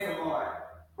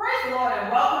Lord,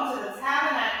 and welcome to the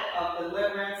Tabernacle of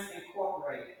Deliverance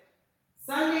Incorporated.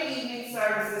 Sunday evening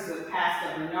services with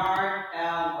Pastor Bernard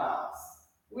L. Wells.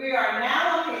 We are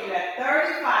now located at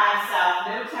 35 South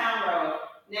Middletown Road,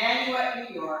 Nanuet,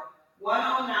 New York,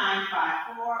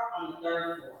 10954 on the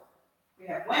third floor. We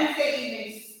have Wednesday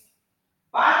evenings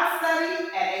Bible study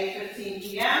at 8:15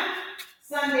 p.m.,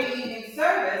 Sunday evening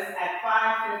service at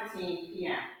 5:15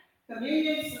 p.m.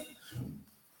 Communion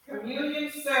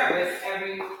service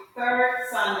every third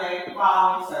Sunday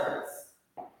following service.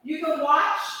 You can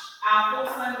watch our full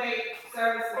Sunday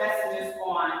service messages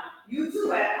on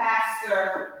YouTube at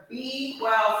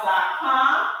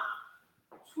PastorBWells.com,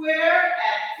 Twitter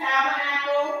at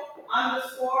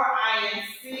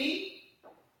Tabernacle_INC,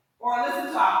 or listen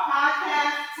to our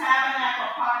podcast,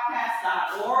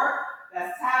 tabernaclepodcast.org.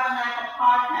 That's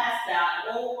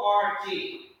tabernaclepodcast.org.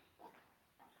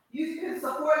 You can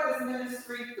support this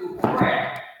ministry through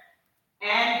prayer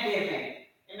and giving,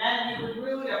 and that we would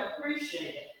really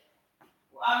appreciate it.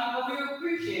 We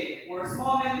appreciate it. We're a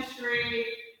small ministry,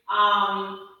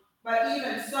 but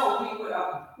even so, we would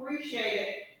appreciate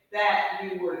it that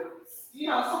you would,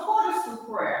 support us through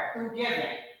prayer, through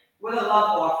giving, with a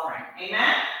love offering.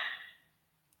 Amen?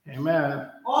 Amen.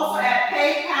 Also at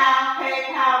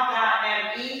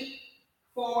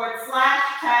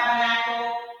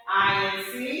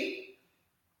paypal.me/tabernacleinc.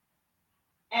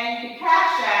 And you can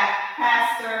cash app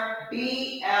Pastor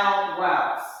B.L.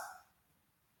 Wells.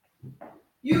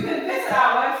 You can visit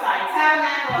our website,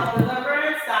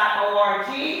 tabernacleofdeliverance.org,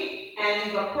 and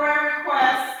leave a prayer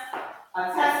request,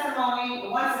 a testimony,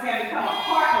 and once again become a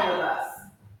partner with us.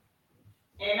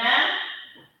 Amen?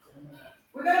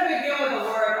 We're going to begin with a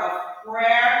word of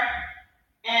prayer.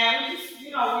 And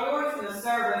we always in the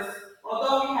service,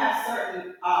 although we have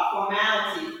certain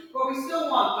formalities, but we still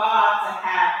want God to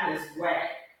have his way.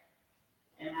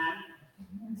 Amen?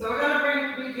 So we're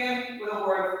going to begin with a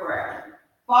word of prayer.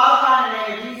 Father God, in the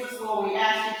name of Jesus, Lord, we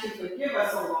ask you to forgive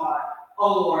us, O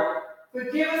Lord.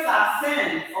 Forgive us our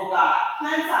sins, O God.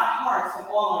 Cleanse our hearts from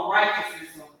all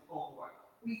unrighteousness, O Lord.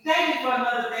 We thank you for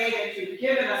another day that you've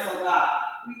given us, O God.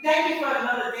 We thank you for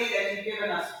another day that you've given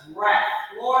us breath.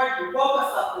 Lord, you woke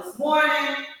us up this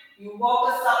morning. You woke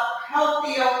us up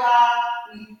healthy, oh God.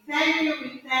 We thank you,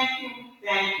 we thank you, we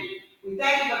thank you. We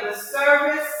thank you for the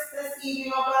service this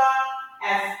evening, oh God,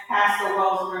 as Pastor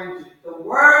Wells brings you. The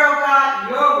word, oh God,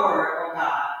 your word, oh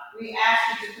God. We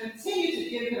ask you to continue to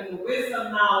give him the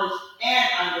wisdom, knowledge, and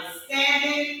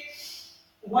understanding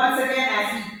once again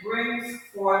as he brings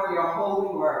forth your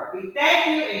holy word. We thank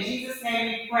you. In Jesus'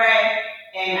 name we pray.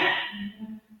 Amen.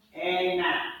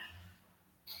 Amen.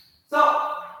 So,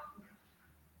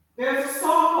 there's a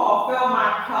song called Fill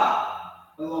My Cup,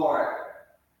 Lord.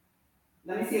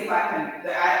 Let me see if I want to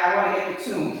get the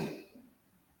tune.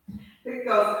 It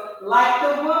goes, like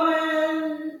the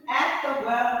woman at the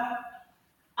well,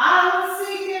 I was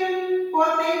seeking for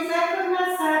things that could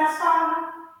not satisfy.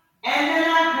 And then I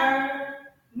heard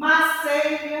my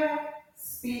Savior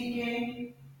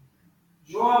speaking,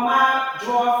 draw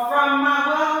from my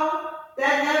well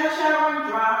that never shall run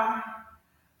dry.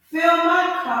 Fill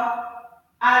my cup,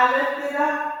 I lift it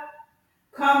up.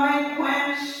 Come and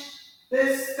quench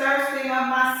this thirsting of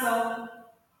my soul.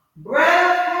 Bread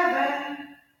of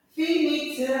heaven, feed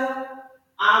me till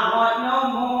I want no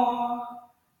more.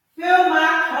 Fill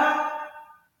my cup,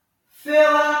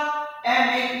 fill up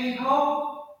and make me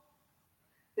whole.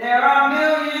 There are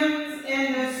millions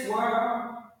in this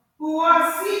world who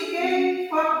are seeking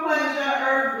for pleasure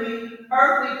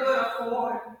earthly good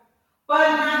afford,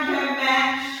 but none can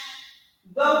match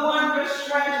the wondrous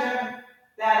treasure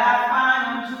that I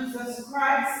find in Jesus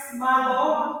Christ, my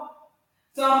Lord.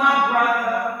 So my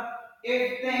brother,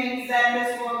 if things that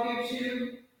this world gives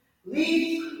you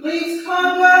leaves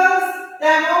hungers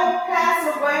that won't pass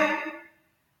away,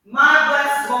 my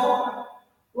blessed Lord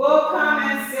will come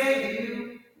and save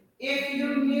you if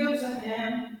you kneel to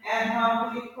him and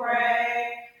humbly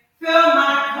pray. Fill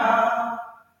my cup,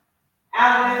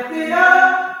 I lift it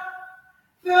up.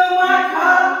 Fill my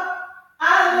cup,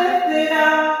 I lift it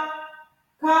up.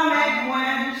 Come and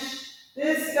quench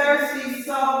this thirsty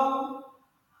soul.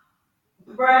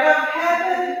 The bread of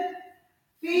heaven,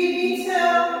 feed me till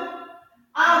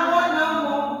I want no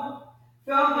more.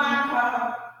 Fill my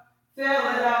cup, fill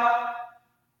it up,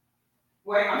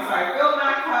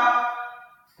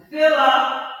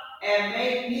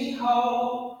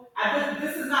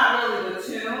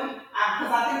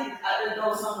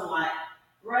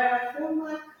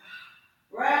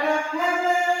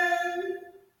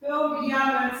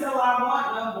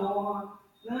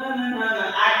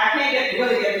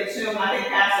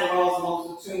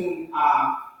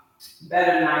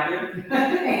 better than I do.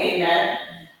 Amen.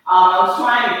 I was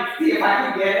trying to see if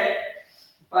I could get it,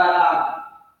 but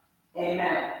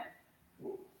amen.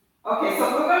 Okay,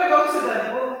 so we're going to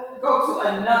go to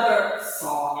another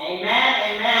song. Amen.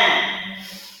 Amen.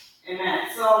 Amen.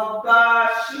 So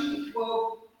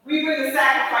we bring the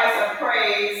sacrifice of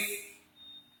praise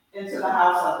into the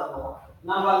house of the Lord.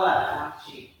 Number 11 on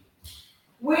the sheet.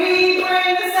 We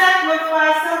bring the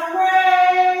sacrifice of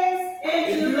praise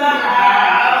into the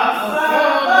house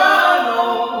of the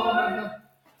Lord.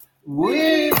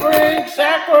 We bring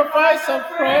sacrifice of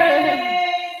praise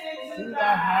into the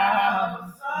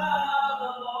house of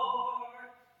the Lord.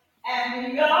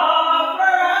 And we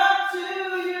offer up to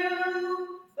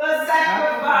you the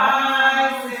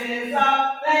sacrifices of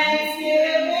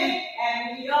thanksgiving. And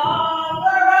we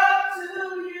offer up to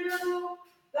you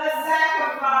the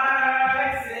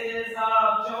sacrifices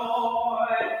of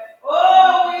joy.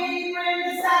 Oh, we bring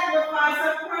the sacrifice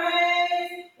of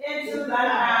praise into the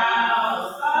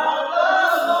house of the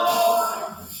Lord.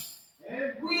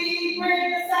 We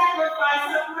bring the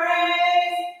sacrifice of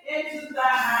praise into the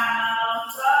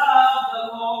house of the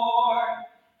Lord.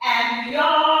 And we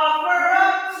offer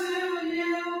up to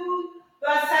you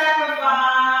the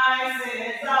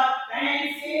sacrifices of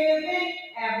thanksgiving.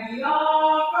 And we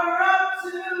offer up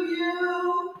to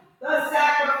you the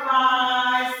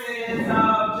sacrifices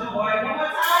of joy. One more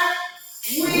time.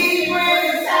 We bring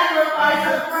the sacrifice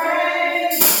of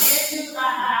praise into the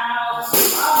house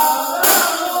of the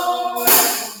Lord.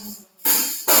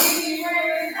 We bring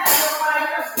the sacrifice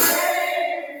of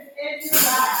praise into the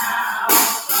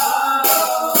house of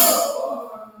the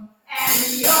Lord. And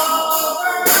we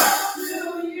offer up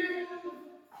to you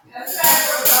the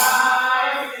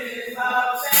sacrifices of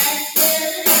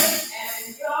thanksgiving. And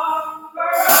we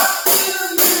offer up to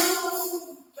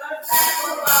you the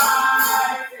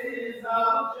sacrifices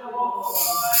of joy.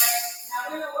 Now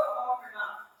we know we're offering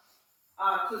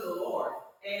up to the Lord.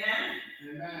 Amen.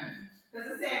 Amen. Because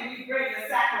it's saying we bring the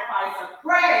sacrifice of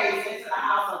praise into the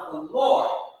house of the Lord.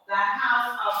 The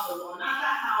house of the Lord, not the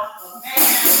house of man.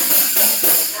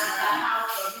 Not the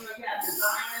house of, you have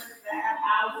designers that have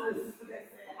houses. They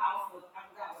say house of, I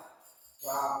forgot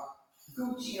what.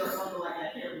 Gucci or something like that. I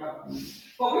can't remember.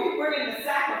 But we bring the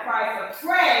sacrifice of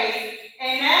praise,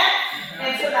 amen,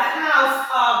 into the house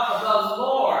of the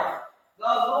Lord. The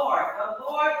Lord, the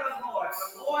Lord, the Lord,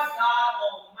 the Lord God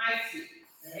Almighty.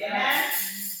 Amen.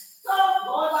 So,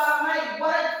 Lord God Almighty,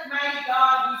 what a mighty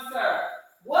God we serve.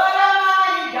 What a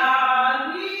mighty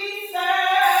God we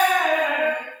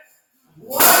serve.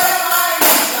 What a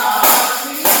mighty God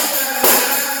we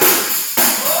serve.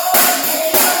 Oh,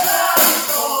 Jesus,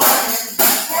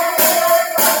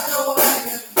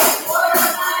 what a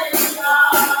mighty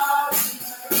God we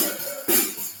serve.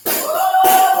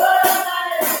 Oh, what a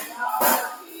mighty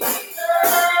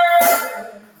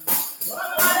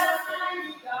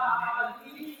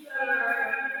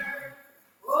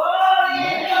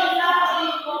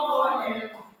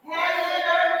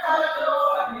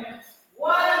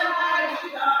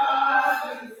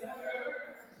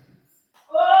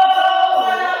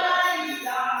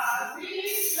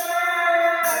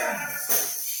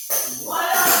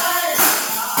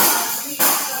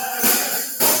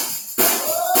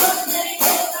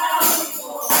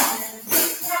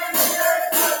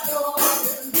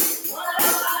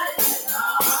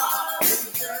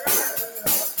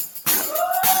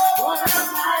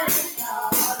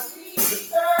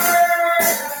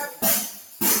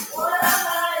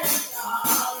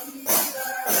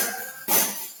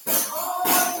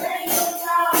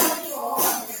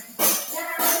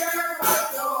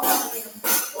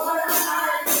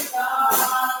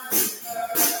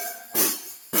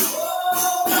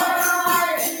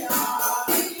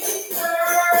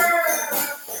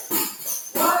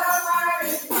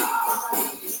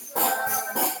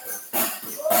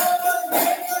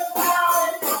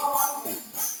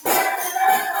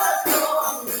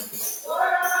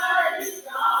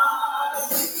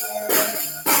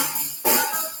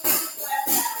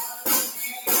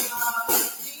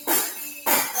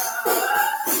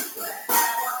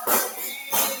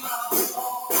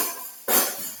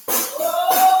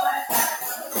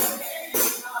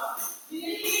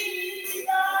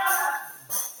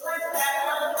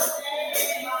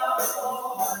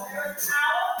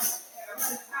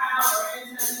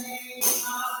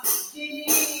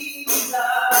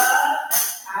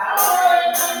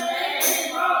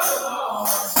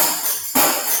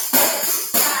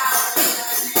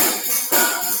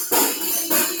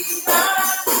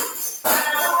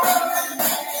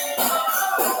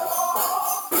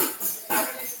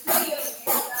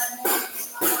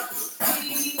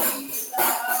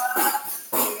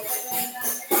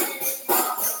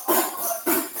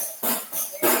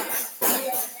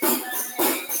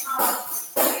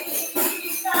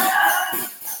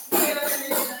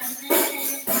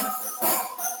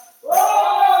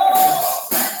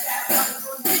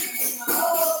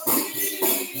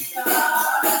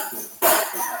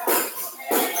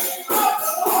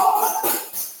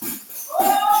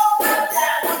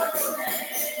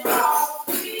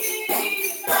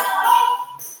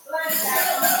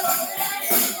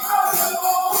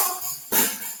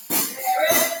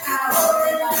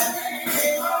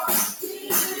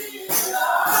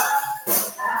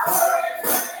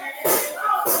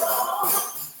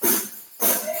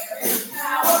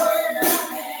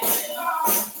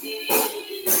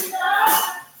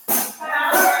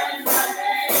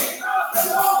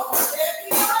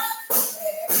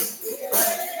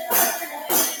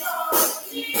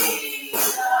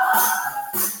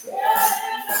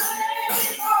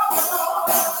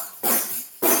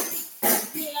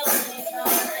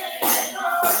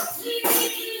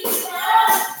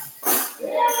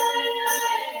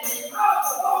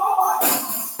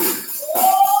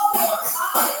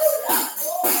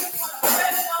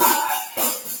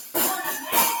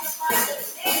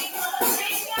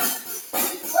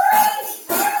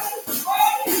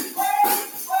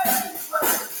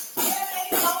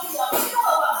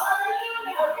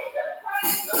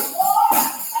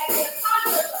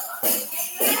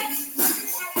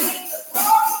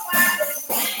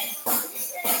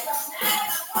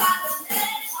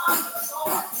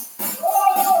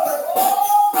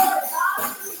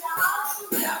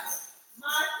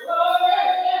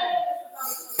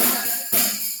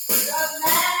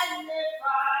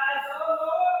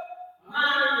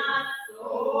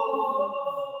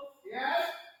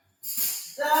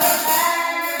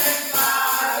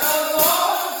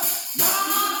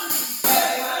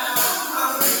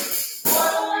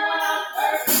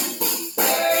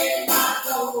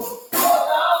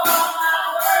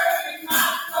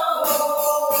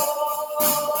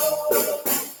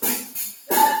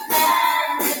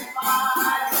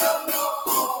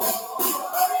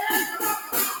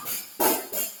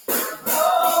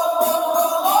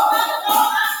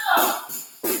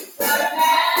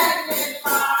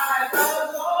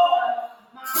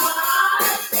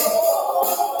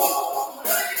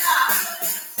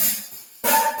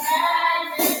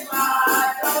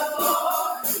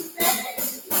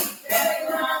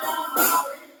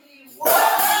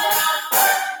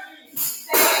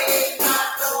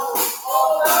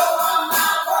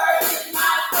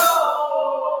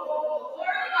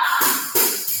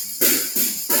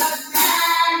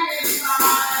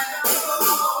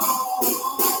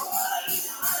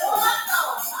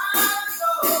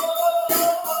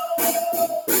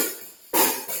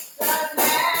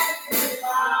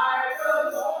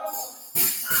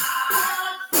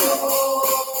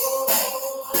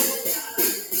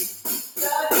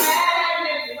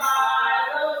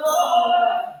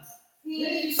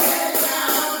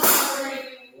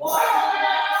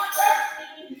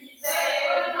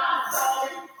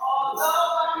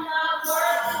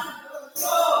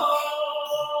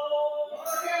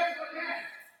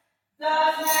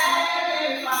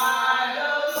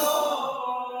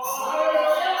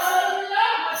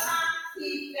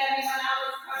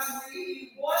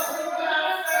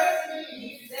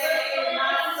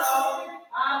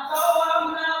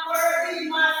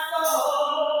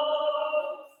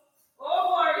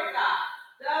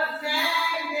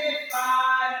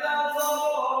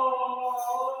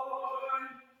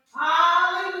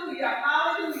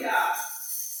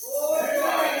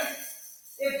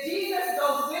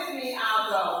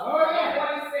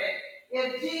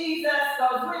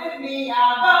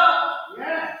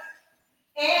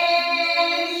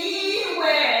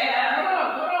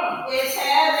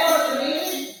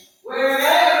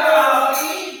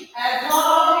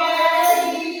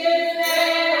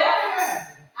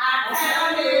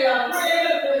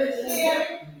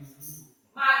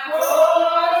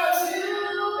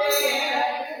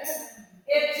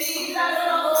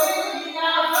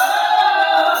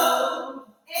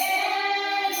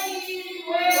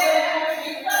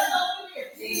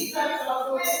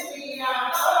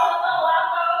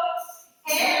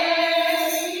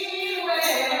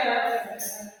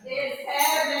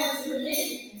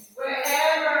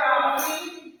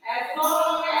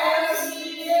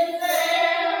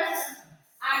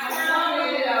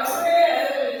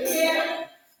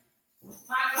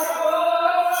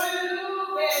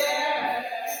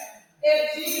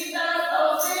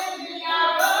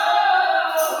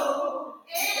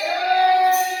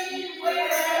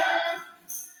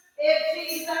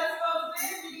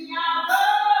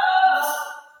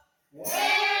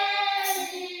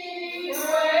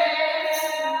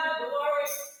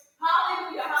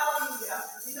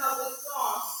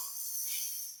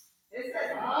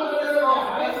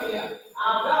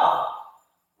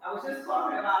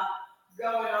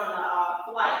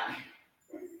flight.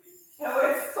 And when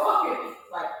it's talking, it's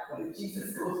like, well, if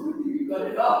Jesus goes with you, you're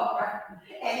gonna go, right?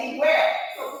 Anywhere.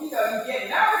 So, you get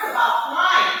nervous about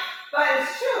flying. But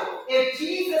it's true. If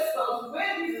Jesus goes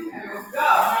with you, you'll go.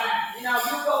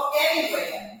 You'll go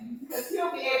anywhere. Because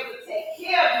he'll be able to take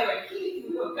care of you and keep you.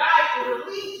 He'll guide you. He'll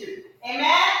lead you.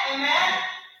 Amen? Amen?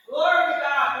 Glory to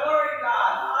God. Glory to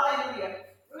God. Hallelujah.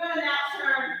 We're going to now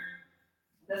turn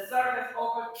the service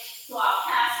over to our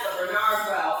pastor, Bernard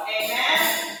Wells. Amen?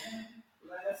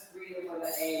 Let us read it with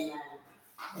an amen.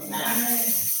 Amen.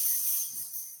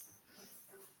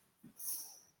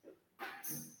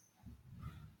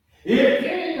 If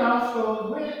Jesus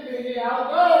goes with me, I'll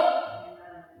go.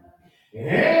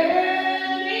 Anywhere,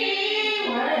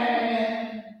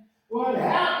 what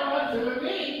happened to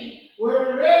me,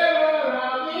 wherever I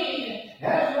be,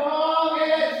 as long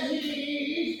as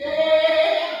He's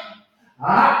there,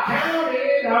 I count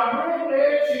it a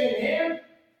privilege in Him,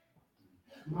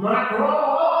 my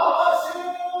cross to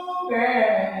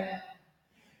bear.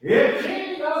 If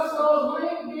Jesus goes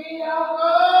with me, I'll go.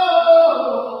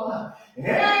 If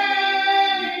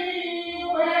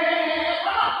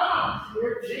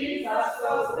Jesus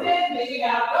goes with me,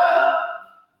 I'll go.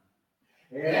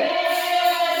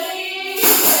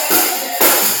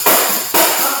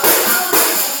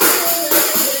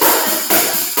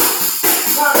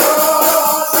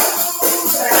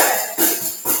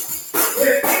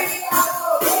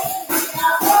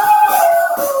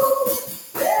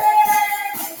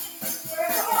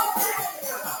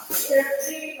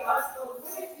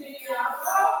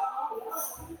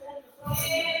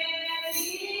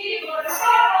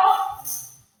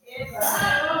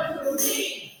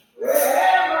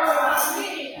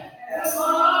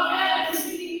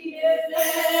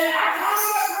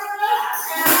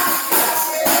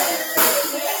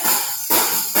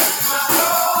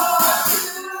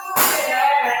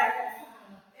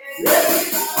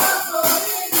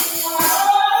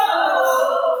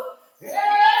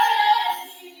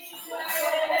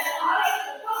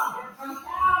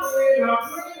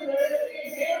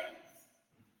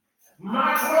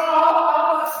 My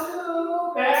cross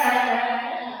to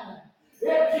bear.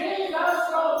 If Jesus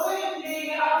goes with me,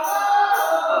 I'll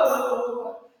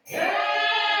go anywhere.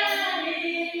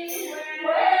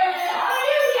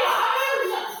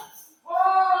 Hallelujah. Oh,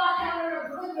 I count it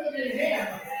a privilege in Him.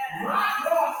 My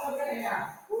cross to bear.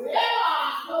 Wherever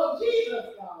I go, Jesus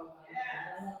goes.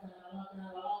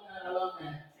 I love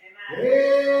that.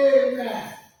 Amen.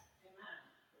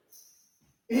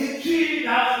 If Jesus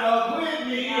goes with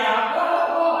me, I'll go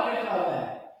anywhere.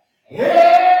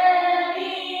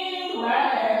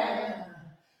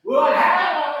 What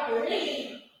happened to me,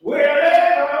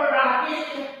 wherever I be,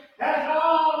 as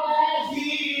long as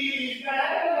He's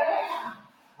there,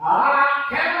 I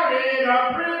count it a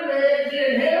privilege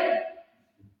in Him,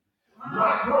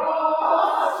 my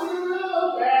cross to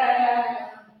bear.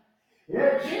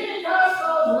 If Jesus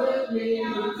goes with me, if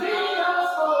Jesus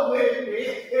goes with me,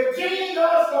 if Jesus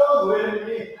goes with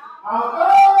me, I'll go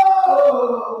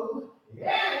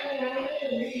anywhere.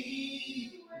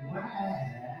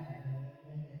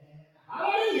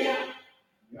 Hallelujah.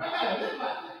 Y'all gotta live like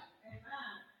that.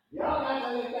 Y'all gotta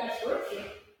live that scripture.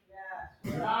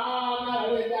 Y'all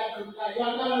gotta live that.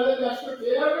 Y'all gotta live that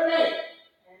scripture every day.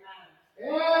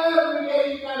 Every day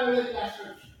you gotta live that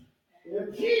scripture.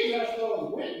 If Jesus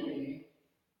goes with me,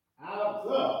 I'll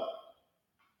go.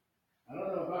 I don't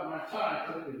know about my tie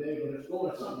clip today, but it's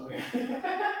going somewhere.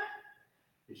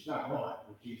 It's not going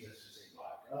where Jesus is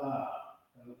in God.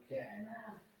 Okay.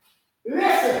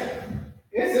 Listen,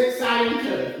 it's exciting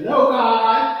to know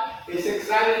God. It's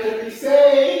exciting to be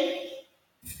saved.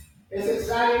 It's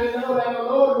exciting to know that the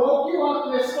Lord woke you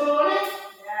up this morning. Yes.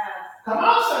 Come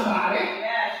on, somebody.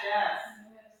 Yes.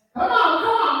 Come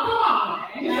on.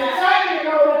 Amen. It's exciting to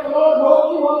know that the Lord woke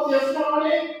you up this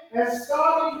morning and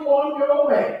started you on your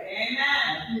way. Amen.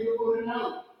 That's beautiful to know.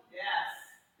 Yes.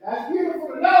 That's beautiful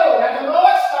to know that the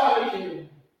Lord started you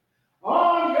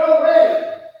on your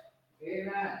way.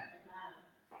 Amen.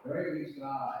 Praise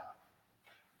God.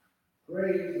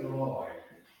 Praise the Lord.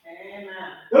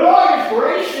 Amen. The Lord is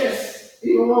gracious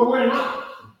even when we're not.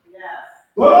 Yes.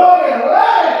 The Lord is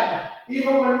loving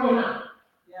even when we're not.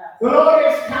 Yes. The Lord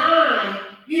is kind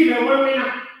even when we're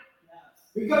not. Yes.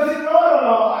 Because He's Lord of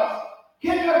Lords,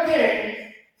 King of Kings,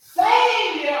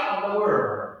 Savior of the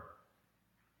world,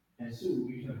 and soon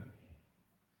return.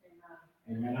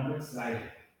 Amen. I'm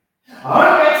excited.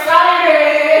 I'm excited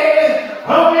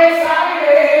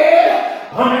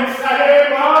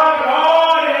what the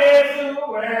Lord is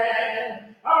doing.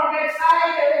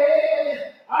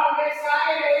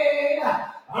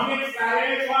 I'm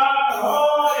excited what the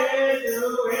Lord is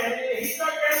doing. He's going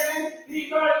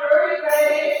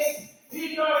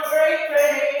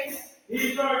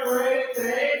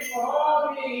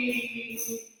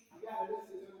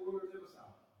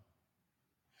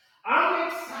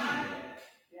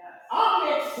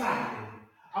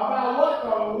about what the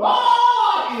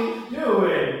Lord is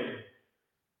doing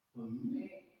for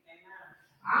me.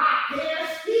 I can't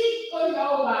speak for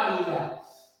nobody else.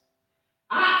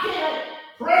 I can't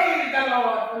praise the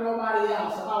Lord for nobody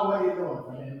else about what He's doing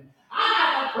for them. I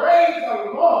have to praise the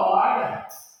Lord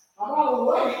about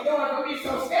what He's doing for me.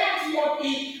 So stand to your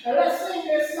feet and let's sing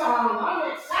this song.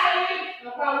 I'm excited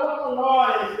about what the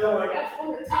Lord is doing. That's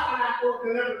from the Tabernacle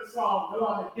Deliverance song the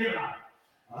Lord has given us.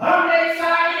 I'm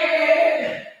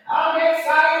excited. I'm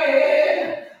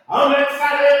excited. I'm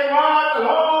excited what the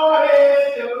Lord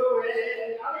is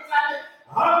doing. I'm excited.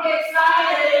 I'm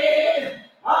excited.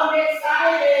 I'm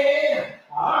excited.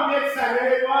 I'm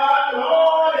excited what the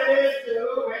Lord is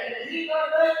doing. He's doing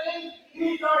great things.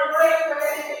 He's doing great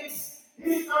things.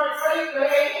 He's doing great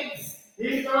things.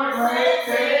 He's doing great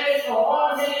things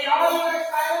for me. Are you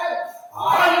excited?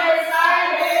 Are you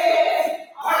excited?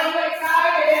 Are you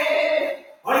excited?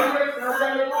 Are you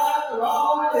excited what the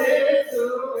Lord is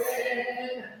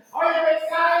doing? Are you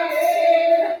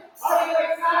excited? Are you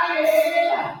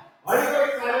excited? Are you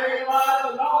excited what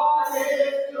the Lord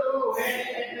is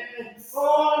doing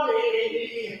for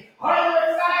me? Are you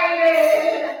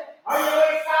excited? Are you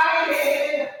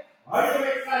excited? Are you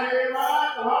excited what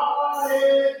the Lord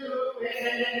is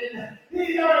doing?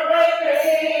 He's doing great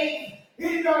things.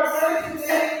 He's doing great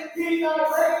things. He's doing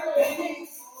great things.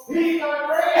 He's doing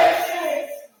great things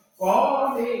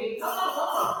for me. Come on, come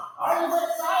on. Are you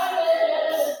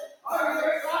excited? Are you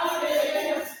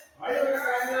excited? Are you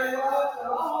excited what the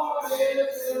Lord is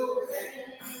doing?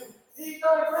 He's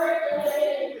doing great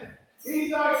things. He's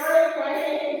doing great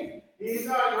things. He's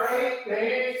doing great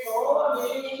things for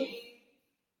me.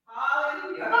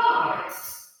 Hallelujah. Come on.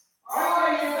 Are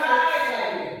you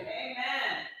excited?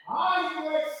 Amen. Are you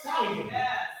excited?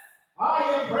 Yes. Are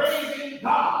you praising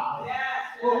God? Yes.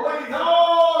 For what He's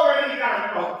already done,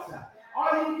 folks?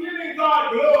 Are you giving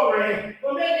God glory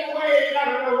for making ways out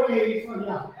of the ways for you?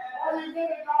 Are you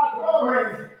giving God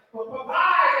glory for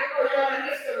providing for you in the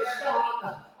midst of the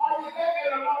storm? Are you thanking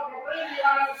the Lord for bringing you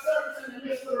out of the service in the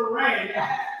midst of the rain?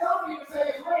 Some people say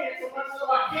it's raining so much so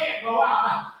I can't go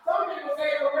out. Some people say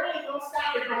the rain don't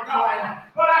stop me from going.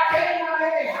 But I came out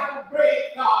anyhow to praise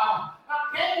God. I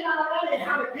came out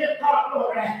anyhow to give God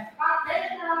glory. I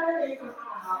came out anyhow.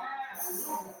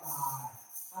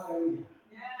 Hallelujah.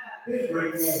 This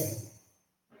great name. Yes.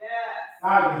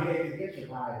 Bow your head and get your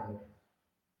Bible.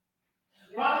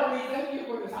 Father, we thank you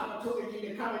for this opportunity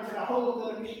to come into the homes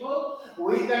of the people.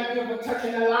 We thank you for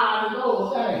touching the lives of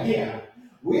those that are here.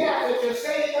 We ask that you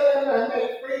save them and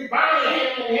make free, bind the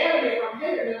hand and the enemy from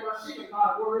hearing and receiving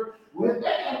God's word. We're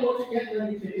thanking what you get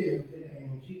ready to do today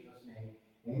in Jesus' name.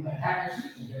 Amen. Have your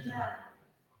seat and get your Bible.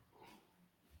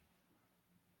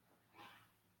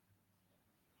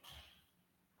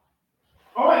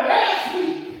 Last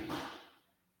week,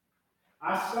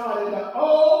 I started the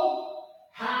Oh,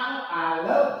 How I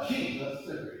Love Jesus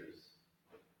series.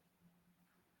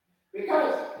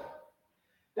 Because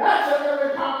that's a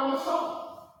very popular song.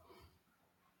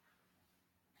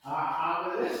 I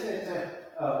was listening to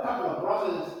a couple of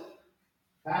brothers,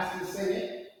 pastors sing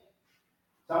it.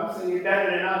 Some sing it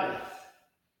better than others.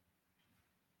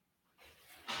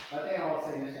 But they all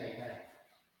sing the same thing.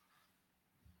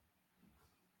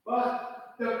 But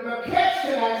the catch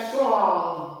to that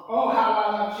song, Oh, How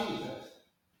I Love Jesus.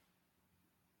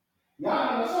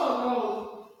 Y'all know the song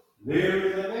goes, there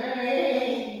is a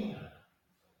name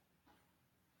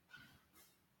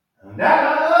that I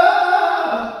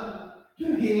love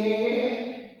to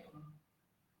hear.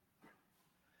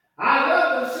 I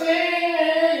love to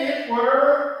sing His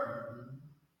word.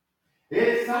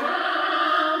 It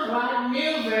sounds like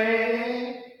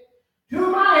music to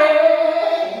my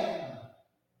head.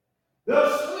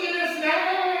 The sweetest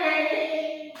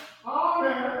name on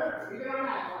earth. You don't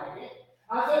act like it.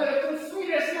 I said it's the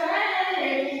sweetest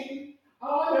name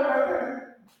on earth.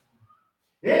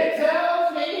 It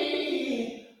tells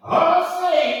me of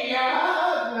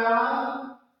Savior's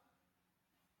love.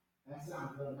 That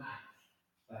sounds real nice.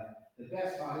 But the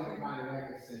best part, everybody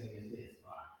record singing is this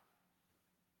part.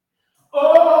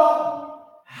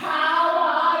 Oh, how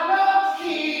I love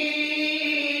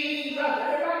Jesus.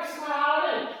 Everybody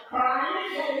smiling, crying,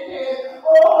 shaking.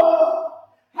 Oh,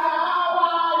 how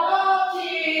I love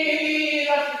Jesus.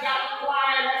 You got the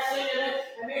choir that's singing it,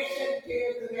 and they shed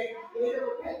tears and they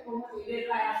little pet from what they did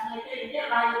last night. They didn't get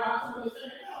right around, so they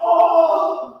said,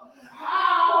 oh,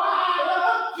 how I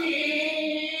love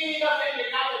Jesus. And they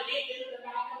got the deep in the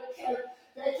back of the church.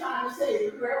 They trying to say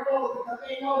the railroad because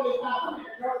they know they're not coming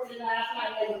to church last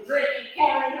night. They were drinking,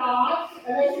 carrying on,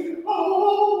 and they say,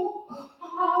 oh,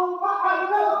 how I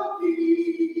love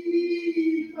Jesus.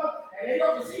 And they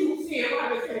go to see who's seeing how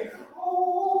they say,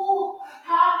 oh,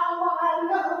 how I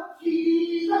love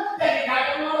Jesus. Then you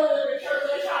got the mother in the church,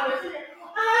 they're trying to sing, oh,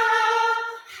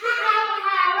 how I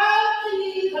love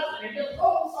Jesus. And they just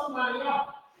hold somebody up.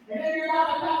 And then you got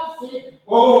the pastor say,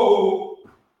 oh,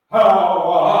 how I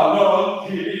love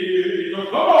Jesus.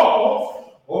 Come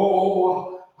on.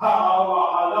 Oh, how I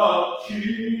love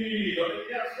Jesus. And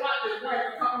just slapped his wife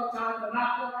a couple of times and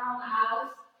knocked her around the house.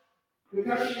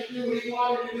 Because she didn't do what he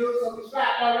wanted to do, so he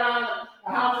slapped her around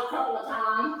the house a couple of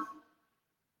times.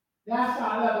 That's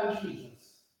our love in Jesus.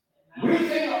 We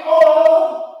sing,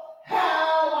 oh,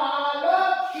 how I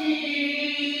love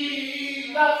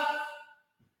Jesus.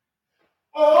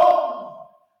 Oh,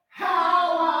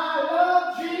 how I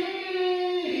love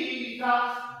Jesus.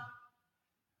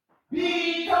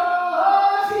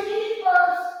 Because he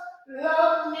first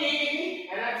loved me.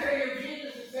 And I tell you,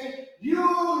 Jesus is saying,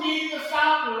 you need to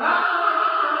stop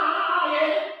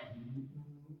lying.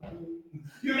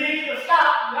 You need to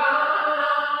stop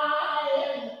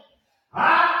lying. I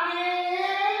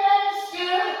can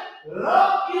still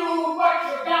love you, but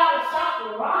you gotta stop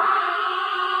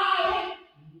lying.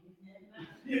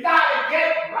 You gotta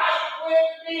get right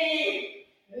with me.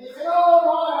 And he said, oh,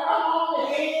 Lord, come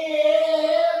on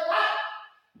here.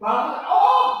 But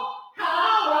oh,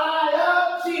 how I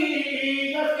love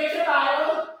Jesus. Get your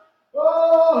Bible.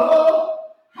 Oh,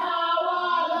 how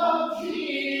I love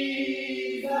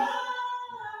Jesus. Is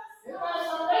that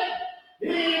something?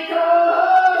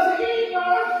 Because he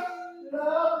first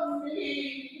loved me.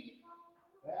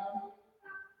 Well,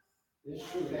 it's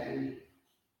true that he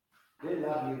did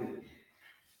love you.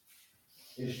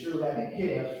 It's true that he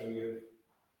cares for you.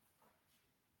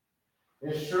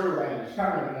 It's true that he's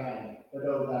coming again for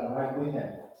those that are right with him.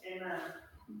 Amen.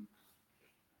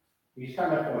 He's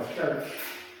coming for a church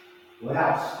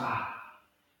without spot,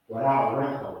 without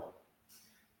wrinkle.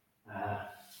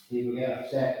 People get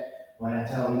upset when I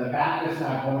tell them the Baptist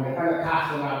not going, the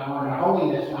Pentecostal not going, the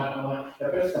Holiness not going, the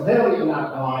Episcopalian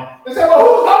not going. They say, well,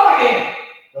 who's going in?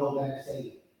 Those that are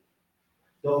saved.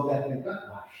 Those that have been gut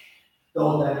washed.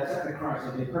 Those that accepted Christ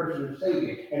as their personal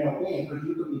Savior and obeying, because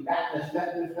you could be Baptist,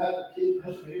 Methodist,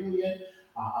 Presbyterian,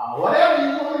 whatever you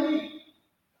want to be.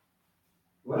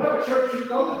 Whatever church you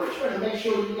go to, but you better make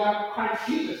sure you got Christ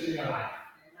Jesus in your life.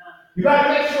 You got to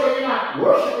make sure you're not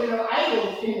worshiping your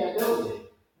idols in that building.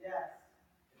 Yes.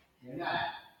 You're not.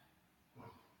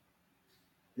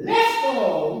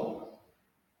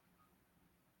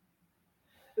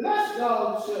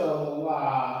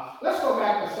 Let's go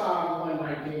back to Psalm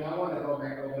 119. I want to go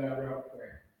back over that real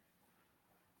quick.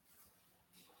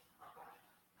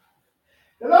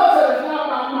 The Lord said, it's not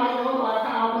by might nor by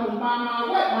power, but it's by my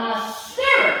what? My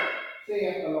spirit,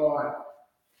 saith the Lord.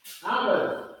 I'm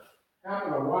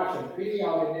going to watch a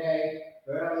video today,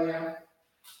 earlier,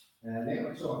 and they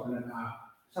were talking about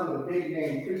some of the big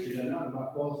name preachers and nothing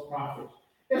about false prophets.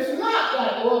 It's not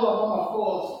that all of them are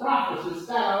false prophets, it's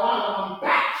that a lot of them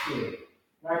backslid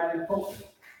right in the pulpit.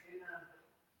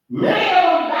 Many of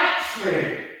them backslid,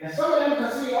 and some of them can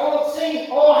see all sing,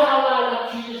 oh, how I love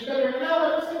Jesus better than I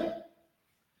ever sing.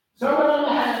 Some of them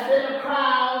have bigger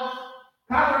crowds,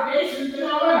 congregations than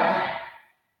I'll ever have.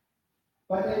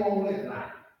 But they won't live like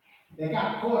it. They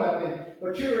got caught up in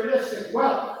materialistic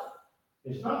wealth.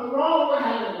 There's nothing wrong with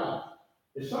having wealth.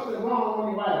 There's something wrong when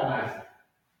you idolize it.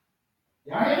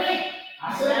 Y'all hear me? I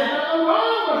said there's nothing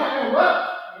wrong with having wealth.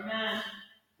 Amen.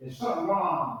 There's something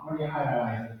wrong when you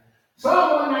idolize it.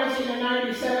 Psalm 119 and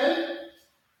 97.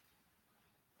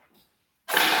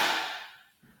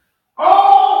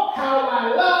 Oh, how I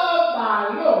love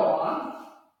thy Lord.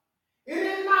 It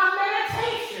is my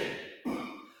meditation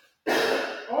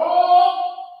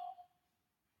all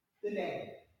the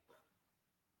day.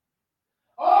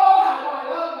 Oh, how I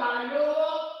love thy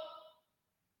Lord.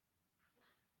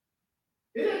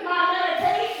 It is my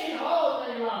meditation all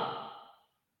day long.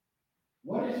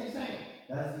 What is he saying?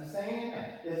 Does he saying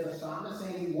that there's a psalmist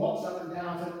saying he walks up and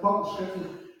down and quotes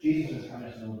scriptures? Jesus is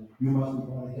coming soon. You must be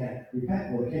born again.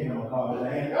 Repent for the kingdom of God is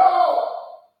at hand. No!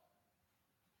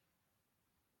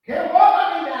 Can't walk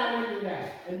up and down and do that.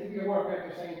 And do your work at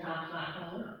the same time. It's not going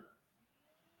to work.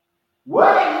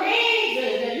 What it means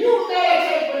is that you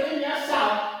meditate within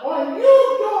yourself on you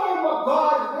doing what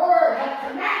God's word has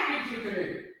commanded you to do.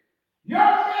 You're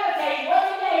meditating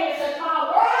every day and say, my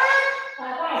word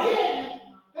have I hidden.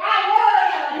 Thy word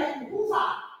have I hidden. Who's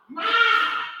up?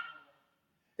 Mine.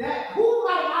 That who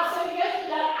might not say this,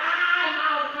 that I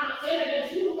might not sin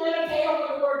against you. Meditate on what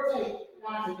the word says.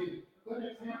 Not to do. A good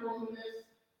example of this.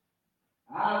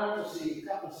 I went to see a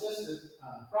couple of sisters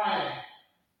on Friday.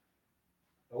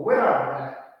 The widow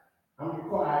that I'm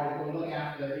required to go look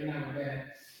after every now and then.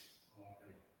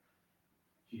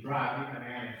 She drives me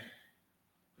bananas.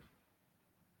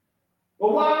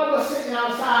 But while I was sitting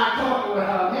outside talking with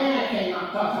her, a man came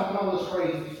up talking all this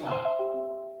crazy stuff.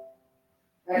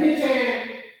 And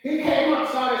he came up,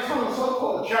 started telling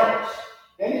so-called jokes.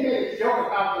 Then he made a joke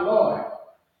about the Lord.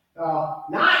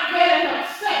 Not getting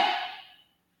upset.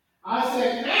 I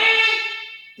said, man,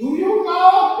 do you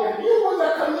know if you was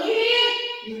a comedian,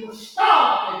 you would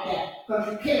starve at that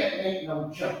because you can't make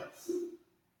no jokes.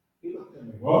 He looked at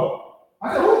me, what?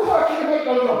 I said, who taught you to make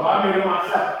those jokes? I made it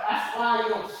myself. That's why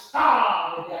you'll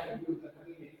starve at that if you was a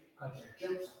comedian because your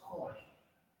jokes are corny.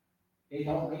 They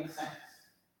don't make sense.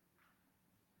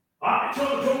 I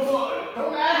tell the jokes.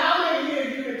 Don't matter how many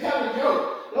years you can tell a joke.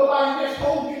 Nobody just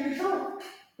told you the truth.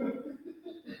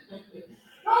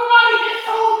 Nobody just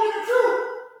told you the truth.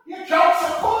 Your jokes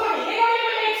are corny. They don't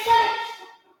even make sense.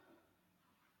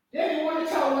 Then you want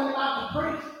to tell one about the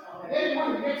priest. Then you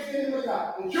want to mix in with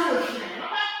the Jewish man.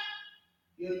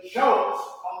 Your jokes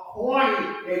are corny.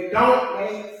 They don't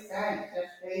make sense.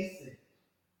 Just face it.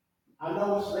 I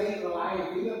know it's late in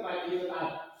life. He looked like he was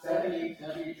like 70,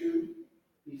 72.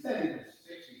 He said he was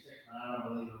 66, but I don't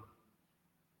believe him.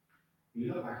 He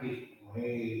looked like he's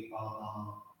way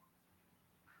along.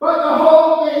 But the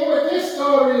whole thing with this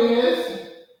story is,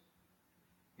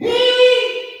 he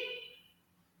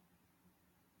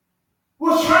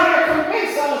was trying to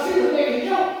convince us he was making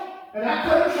jokes. And I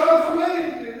couldn't show from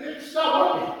him, it didn't stop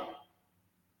working.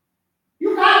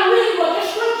 You got to read what the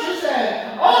scripture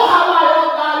says. Oh, how I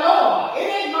love thy Lord.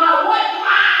 It is my what?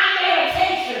 My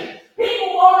meditation.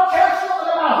 People go to church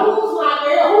looking about who's not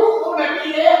there, who's going to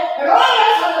be there, and all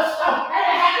that other stuff. And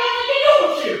it had nothing to do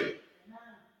with you.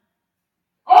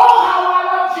 Oh, how I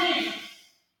love Jesus.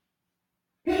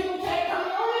 People take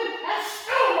communion and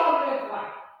still won't live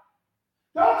right.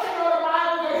 Don't you know the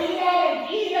Bible that he had and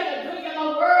eating and drinking the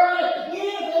word,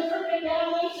 eating and drinking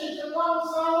damnation to one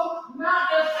soul, not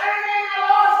discerning the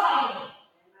Lord's body.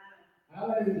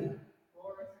 Hallelujah.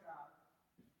 Glory to God.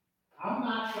 I'm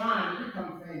not trying to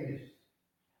become famous.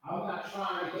 I'm not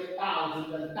trying to get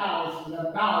thousands and thousands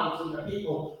and thousands of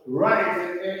people running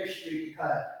to the ministry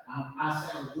because I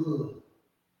sound good.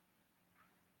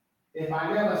 If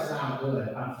I never sound good,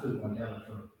 I'm still going to tell the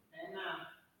truth.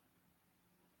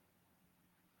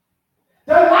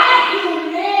 The life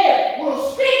you live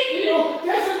will speak to you.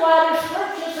 This is why the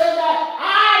scripture says that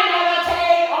I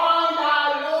meditate on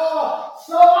thy law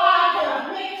so I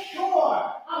can make sure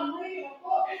I'm reading a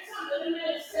book and something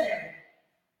that makes sense.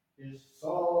 It's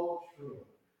so true.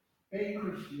 Fake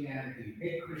Christianity,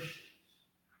 fake Christians.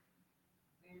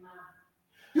 Amen.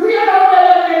 Do you know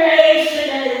that in the nation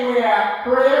anywhere,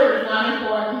 prayer is not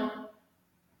important?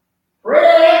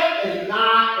 Prayer is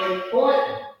not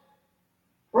important.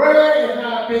 Prayer is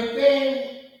not a big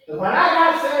thing. So when I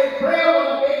got saved, prayer was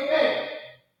a big thing.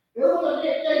 It was a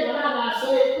big thing when I got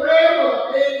saved. Prayer was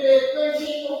a big, big thing.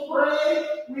 People prayed.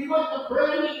 We went to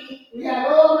prayer meeting. We had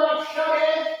all that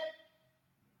shut-ins.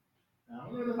 Now, I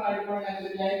don't know anybody doing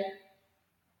that today.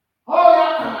 Oh,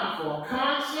 y'all come out for a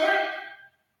concert.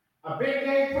 A big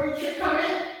name preacher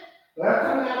coming. They're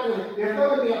coming out to, there's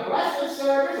going to be a blessing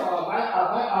service or a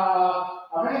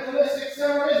evangelistic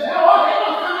service. They're going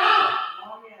to come out.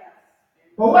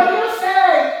 But when you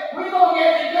say, we're going to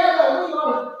get together, we're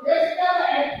going to get together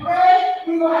and pray,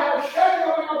 we're going to have a church,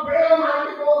 we're going to pray on my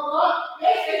people, God,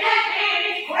 listen, that man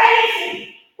is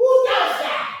crazy. Who does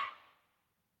that?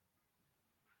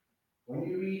 When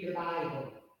you read the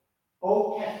Bible,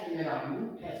 Old Testament or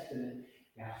New Testament,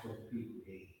 that's what the people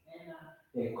did.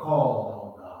 They called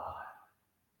on God,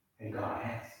 and God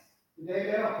answered.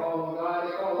 They don't call on God,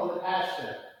 they call on the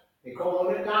pastor, they call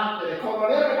on the doctor, they call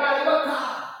on everybody but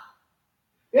God.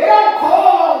 They don't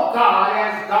call on God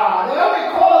as God. They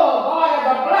only call on God as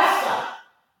a blesser.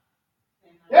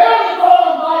 They only call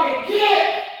on God to give.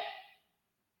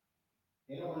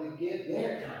 They don't want to give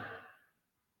their time.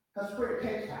 Because prayer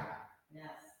takes time.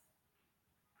 Yes.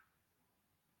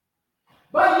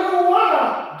 But you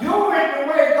want to do it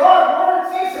the way God's word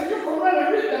says so you can really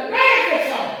reap the benefits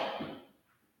of it.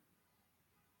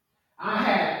 I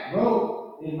had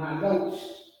wrote in my notes,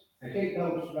 I take my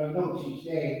notes each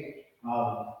day,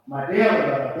 my day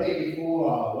or the day before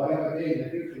or whatever day in the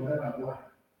future, whatever I'm doing.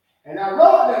 And I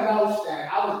wrote the notes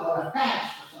that I was going to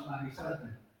fast for somebody's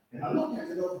husband. And I looked at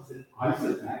the notes and said, I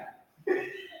said that.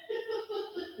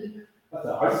 I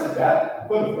said, I said that. I'm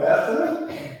going to fast for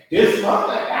him. This month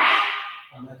like that.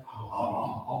 I'm like, oh,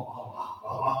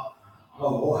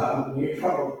 I'm in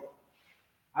trouble.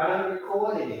 I done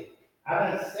recorded it. I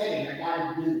done said it. I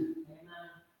got to do.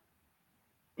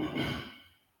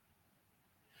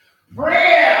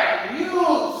 Prayer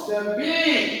used to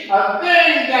be a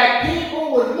thing that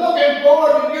people were looking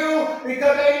forward to do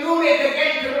because they knew they could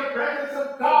get to the presence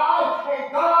of God,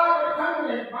 and God would come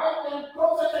and invite them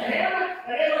closer to Him,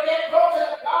 and they would get closer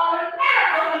to God, and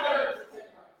miracles would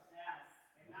take place.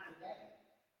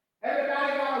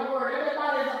 Everybody got a word.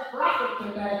 Everybody's a prophet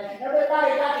today.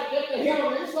 Everybody got to get to Him,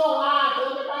 and it's so hard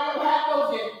because everybody don't have those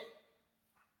gifts.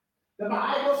 The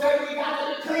Bible says we got to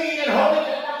be clean and holy.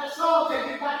 Just like the song says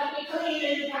you got to be clean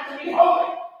and you got to be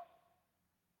holy.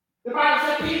 The Bible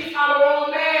says peace out of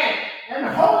all man. And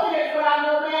holiness without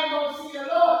no man going to see the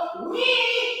Lord. We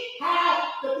have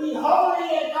to be holy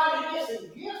and God is gifts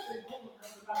and gifts and holy.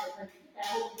 You got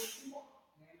holy gifts you want.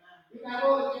 You got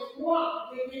holy gifts you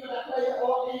want. You people that play the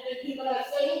organ, you people that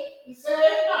sing. He said,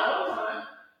 no, all the time.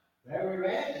 Very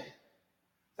rarely.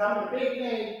 Some of the big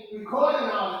things recording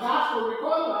on gospel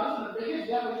recording on some of the biggest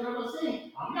devils you've ever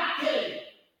seen. I'm not kidding you.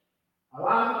 A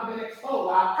lot of them have been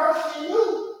exposed. I personally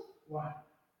knew one.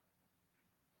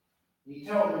 He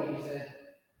told me, he said,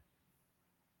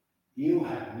 you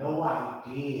have no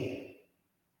idea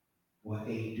what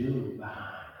they do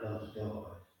behind closed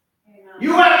doors.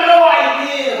 You have no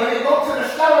idea when they go to the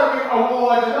Celebrity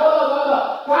Awards and all those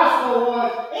other gospel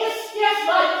awards. It's just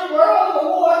like the world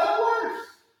awards are worse.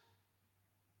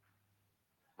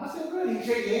 I said, good. He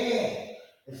said, yeah.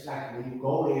 It's like when you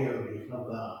go there, there's no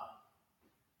God.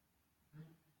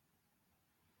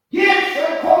 Yes,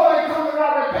 and calling coming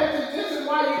out repentance. This is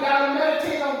why you got to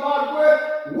meditate on God's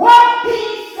word. What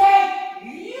He said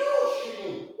you should do.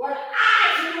 What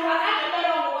I should do. I got to let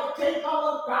on what take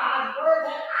on God's word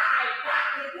that I got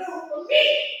to do for me.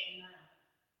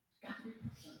 It's got to be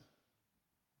personal.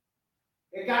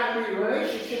 It got to be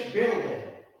relationship building.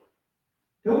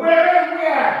 To wherever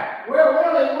we're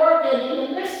really working in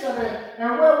the midst of it, and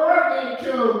we're working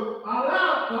to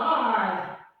allow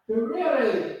God to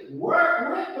really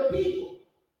work with the people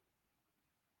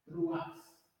through us.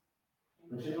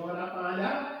 But you know what I find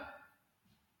out?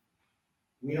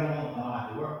 We don't want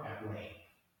God to work that way.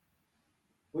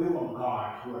 We want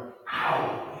God to work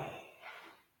our way.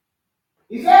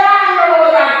 He said, I don't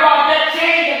know that God that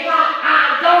change. If not, I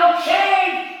don't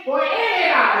change for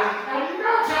anybody at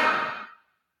no time.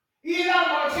 Either I'm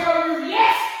going to tell you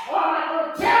yes, or I'm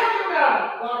going to tell you no.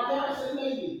 God never said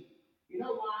maybe. You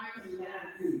know why? Because He's not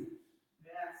confused.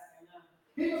 Yes.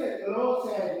 People say the Lord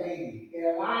said maybe.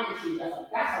 They're lying to you. That's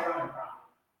a lying prophet.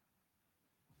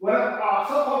 Well,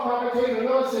 so-called prophet tell you the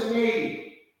Lord said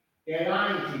maybe. They're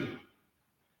lying to you.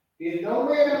 There's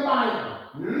nowhere in the Bible,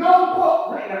 no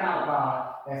book written about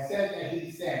God that says that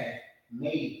He said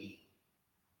maybe.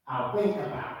 I'll think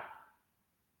about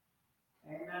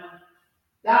it. Amen.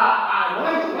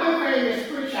 Now, one famous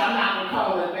preacher, I'm not going to call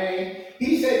his name,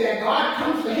 he said that God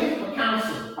comes to him for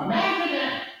counsel. Imagine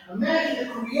that. Imagine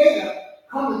the Creator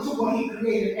coming to what He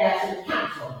created as His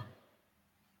counsel.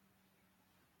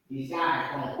 These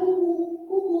guys going, cuckoo,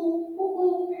 cuckoo,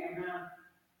 cuckoo. Amen.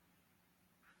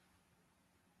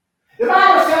 The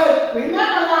Bible says, remember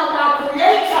now thy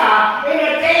Creator in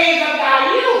the days of thy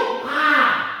youth. Why?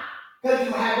 Because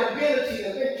you have the ability to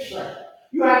think straight.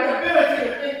 You have the ability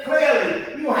to think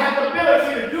clearly. You have the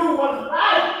ability to do what's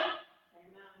right.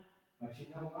 Amen. But you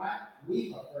know what?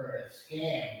 We prefer to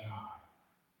scam God.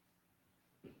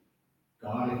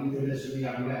 God, if you do this to me,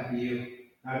 I'll do that for you.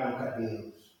 I don't cut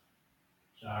deals.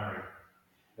 Sorry.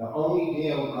 The only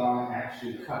deal God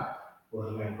actually cut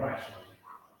was when Christ was on the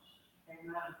cross.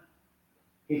 Amen.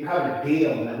 He cut a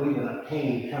deal that we would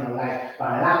obtain eternal life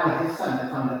by allowing His Son to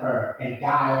come to earth and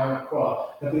die on the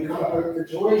cross to become a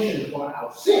propitiation for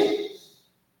our sins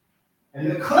and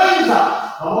to cleanse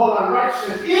us of all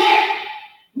unrighteousness. Yeah,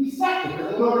 we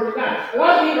sacrificed the Lord of God. A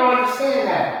lot of people don't understand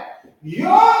that.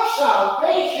 Your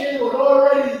salvation was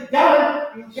already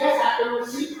done. You just have to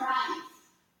receive Christ.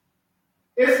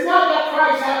 It's not that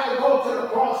Christ has to go to the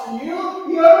cross for you.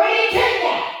 You already did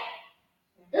that.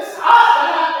 It's us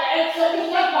that have to accept His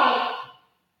death.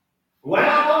 When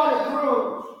I go on a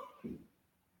cruise,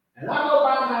 and I go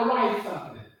buy my wife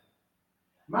something.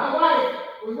 My wife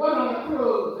was going on a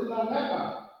cruise in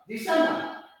November,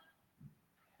 December.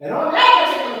 And on that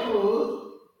particular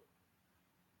cruise,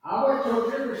 I went to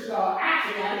a jewelry store.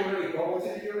 Actually, I didn't really go to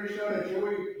the jewelry store. The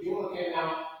jeweler came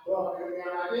out, talking to me.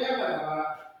 I'm like, yeah, whatever.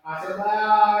 I said,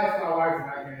 well, it's my wife, and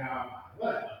I can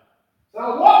whatever. So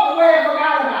I walked away and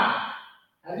forgot about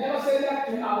it. I never said that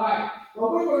to my wife.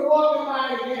 But we were walking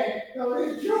by again. So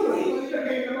this jewelry, he was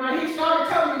looking into mine. He started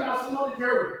telling me about some other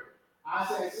jewelry. I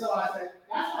said, that's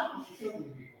not what you showed me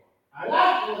before. I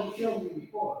liked what you showed me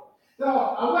before. So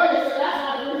I went and said, that's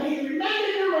not the ring. He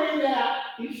remembered the ring that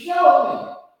he showed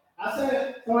me. I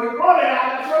said, so he brought it out,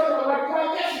 and I showed him, I'm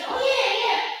like, this. Oh,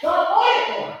 yeah. So I bought it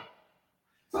for him.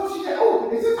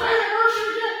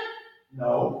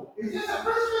 No. Is this a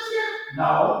Christmas gift?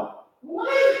 No. What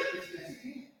is it? It's just a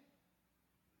gift.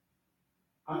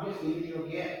 I'm just giving you a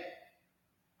gift.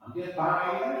 I'm just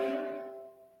buying you a shirt.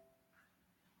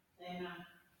 Amen.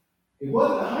 It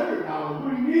wasn't $100.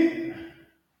 What do you mean?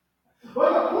 But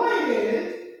the point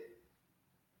is,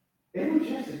 it was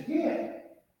just a gift.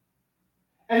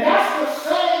 And that's the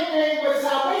same thing with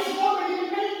salvation. Already been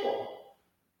paid for.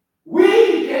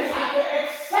 We just have to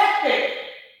accept it.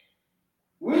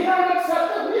 We don't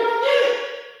accept it, we don't get it.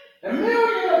 And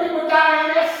millions of people die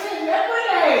in their sin every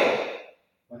day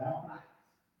without Christ.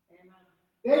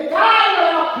 They die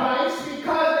without Christ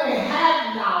because they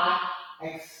have not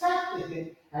accepted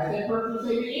it as their personal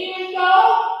Savior, even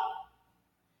though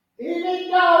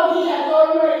He has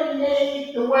already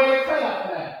made the way clear for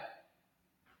them.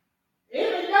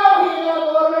 Even though He has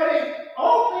already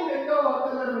opened the door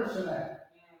of deliverance to them.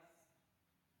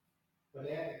 But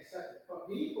they have to accept it. But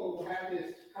people who have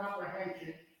this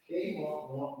comprehension, they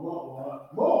want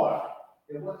more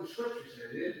than what the Scripture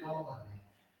says. It is no money.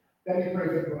 Let me pray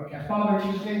for the broadcast. Father,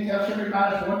 in Jesus' name, tell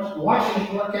everybody that's watching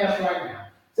this broadcast right now.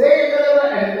 Say deliver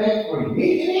and make free.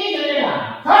 Meet the needs of their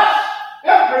life. Touch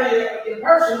every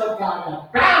person, oh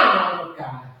God, bound, oh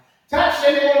God. Touch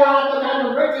in their lives, oh God,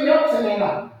 and break the yokes in their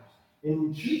lives.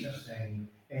 In Jesus' name,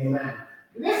 amen.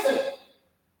 Listen,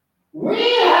 we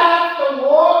have to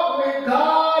walk with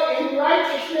God in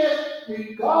righteousness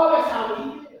regardless how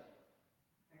we feel.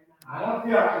 I don't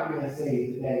feel like I'm being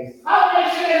saved today.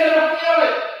 Salvation is a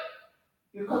feeling.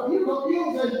 You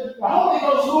confuse and the Holy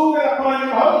Ghost moving upon you,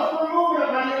 the Holy Spirit moving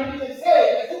upon you, and being saved.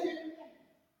 That's two different things.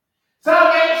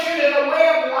 Salvation is a way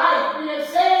of life. Being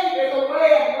saved is a way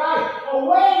of life. A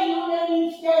way you live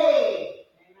each day.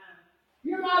 Amen.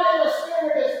 You're not in the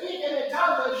spirit of speaking in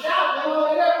tongues and shouting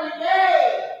on it every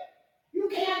day. You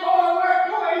can't go to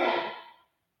work doing that.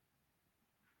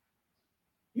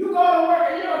 You go to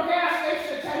work and you're a gas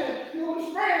station attendant. You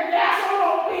spraying gas on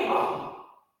those people.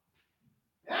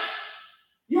 Yeah?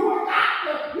 You a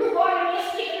doctor. You going in there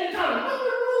speaking in tongues.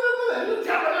 You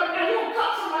jumping up there. You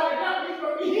cut somebody down. You're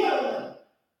supposed to be healing them.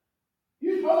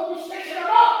 You're supposed to be stitching them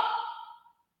up.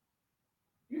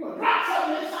 You're going to drop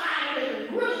something inside and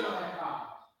it's really going to have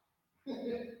problems.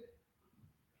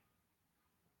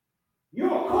 You're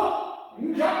a cook. You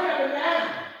jumping up and down.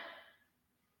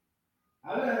 I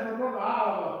learned from Brother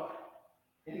Oliver.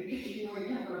 In the kitchen, you know, you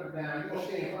can't put them down. You're going to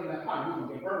stay in front of that pot. You're going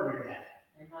to get burned with that.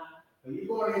 So you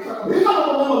go in there and talk, then you're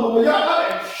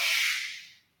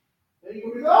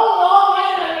going to be, oh,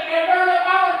 man, they're burning up. I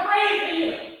was praying for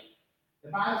you. The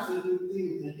Bible says do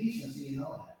things in decency and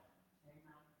all that.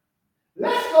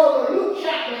 Let's go to Luke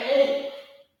chapter 8.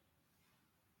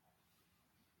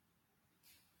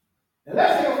 And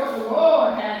let's hear what the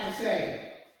Lord has to say.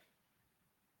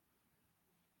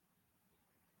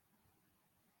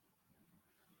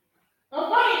 A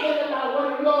funny thing about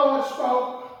what the Lord spoke,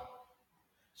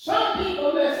 some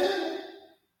people listened,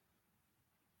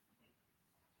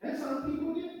 and some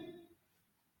people didn't.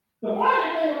 The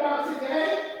funny thing about today,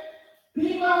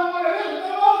 people don't want to listen to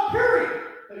the Lord, period.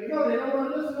 But you know they don't want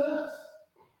to listen to us.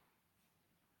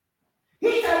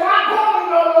 He said, well, I call you,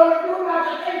 Lord, to do not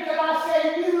the things that I say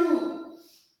to you.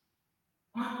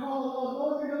 I call the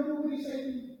Lord, you don't do what he said to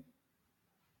you.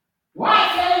 Why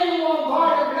say you want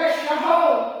God to bless your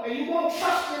home and you won't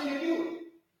trust him to do it?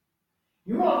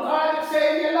 You want God to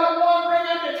save your loved one, bring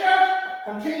them to church?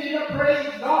 Continue to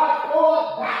praise God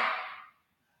for that.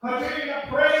 Continue to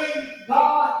praise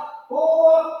God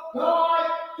for God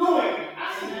doing it.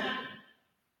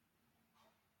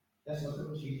 That's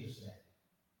what Jesus said.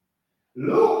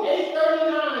 Luke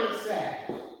 8:39 says,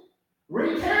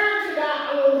 return to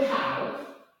thy own house,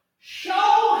 show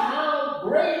how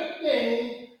great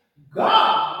things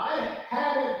God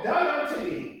had done unto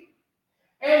thee.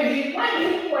 And he went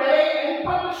his way and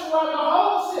published throughout the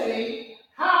whole city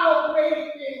how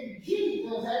great things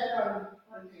Jesus had done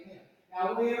unto him.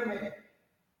 Now wait a minute.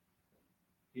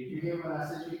 Did you hear what I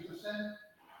said Jesus said?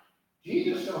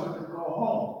 Jesus told him to go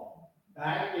home.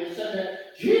 Right? It said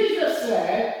that Jesus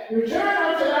said, return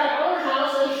unto thy own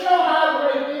house and show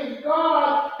how great things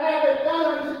God had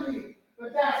done unto thee.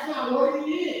 But that's not what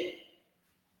he did.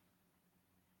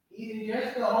 He didn't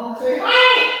just go home and say,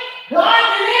 hey, God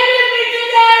delivered me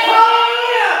today.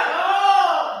 Hallelujah.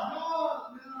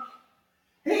 Oh, no.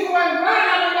 He went running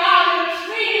up and down in the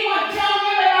street. He went telling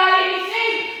everybody he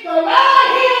seen, the Lord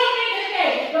healed me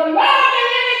today. The Lord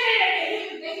delivered me today.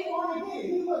 They wanted to get it.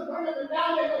 He was running up and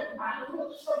down there.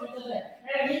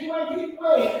 And he went his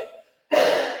way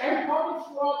and published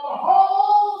throughout the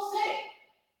whole city,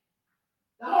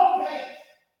 the whole place.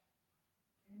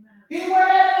 Amen. He went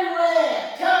everywhere,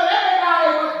 telling everybody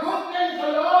what good things the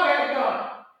Lord had done.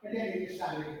 he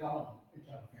decided to go home and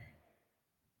tell the family.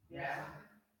 Yeah.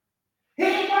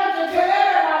 He wanted to tell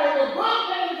everybody the good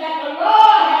things that the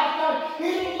Lord has done. He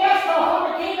didn't just go home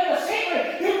and keep it a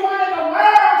secret. He wanted the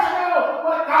world to know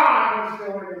what God was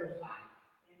doing in his life.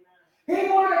 He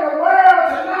wanted the world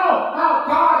to know how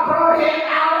God brought him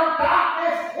out of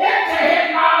darkness into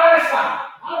his marvelous light.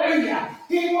 Hallelujah.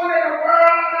 He wanted the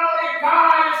world to know that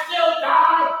God is still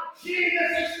God, Jesus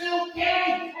is still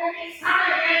King, and he's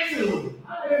coming again soon.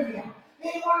 Hallelujah. He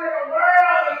wanted the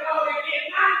world to know that he's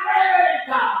not greater than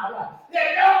God, that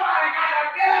nobody got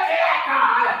the ability like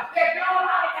God, that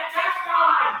nobody can touch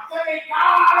God, so that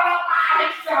God all by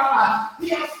himself.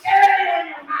 He'll stir you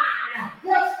in your mind,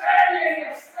 he'll stir you in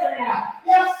your spirit,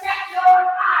 he'll set you on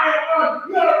fire.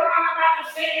 You'll run about the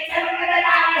city telling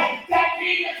everybody that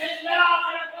Jesus is Lord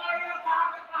to the glory of God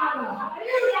the Father.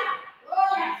 Hallelujah.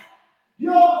 Oh, yes.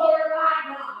 You'll glorify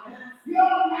God.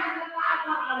 You'll magnify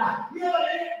God. You'll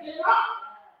lift him up.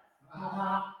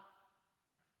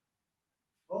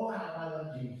 Oh, how I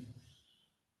love Jesus.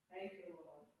 Thank you,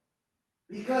 Lord.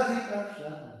 Because he first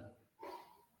loved me.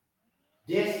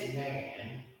 This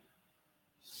man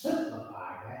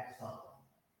simplified that song.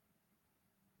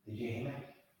 Did you hear me?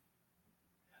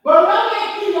 But let me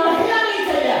hear me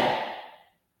today.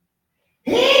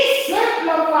 He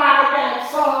simplified that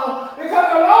song because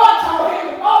the Lord told him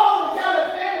to go home and tell the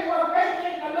family what great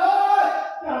things the Lord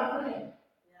done for him.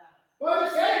 Yeah. But he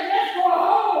said, let's go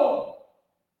home.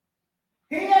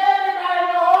 He let everybody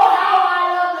know, oh, how I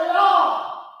love the Lord.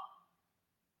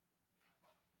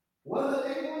 Whether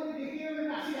they wanted to hear it or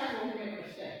not, see, that's what we make a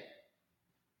mistake.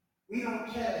 We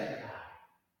don't tell everybody.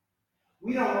 We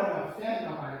don't want to offend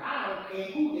nobody. I don't care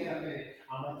who get up in it.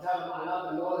 I'm going to tell them I love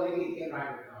the Lord. They need to get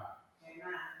right with God.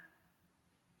 Amen.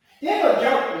 There's a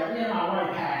joke that me and my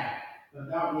wife had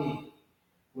about me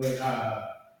with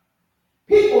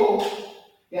people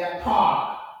that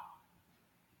park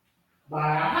by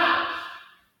our house.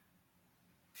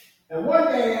 And one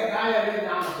day, a guy that lived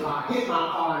down the block hit my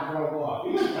car and drove off.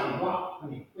 He lived down the block. I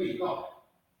mean, where you going?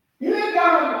 He lived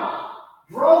down the block,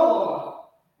 drove off,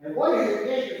 and one of the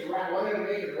neighbors ran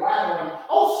on.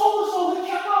 Oh, so-and-so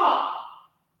hit your car.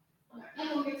 That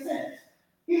don't make sense.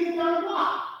 He lived down the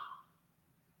block.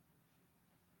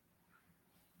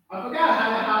 I forgot how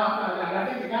I found out. I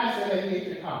think the guy said that he hit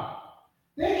your car.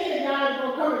 Then the guy go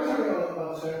come and tell me,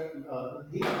 sir,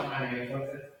 he don't know my name,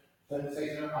 so he says,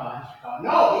 no,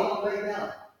 no, he don't lay down.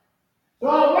 So I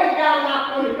went down and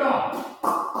knocked on the door.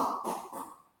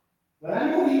 But I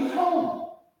knew he was home.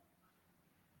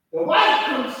 The wife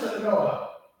comes to the door.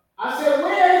 I said,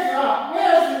 where's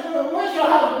your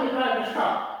husband in this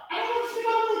car? I don't speak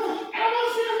no English.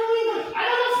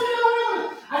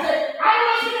 I said, I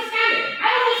don't speak Spanish.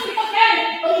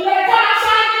 But you better come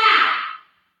outside now.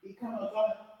 He comes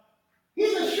outside.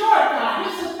 He's a short guy.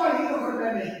 This is funny. He looks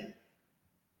at me.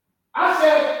 I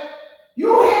said, you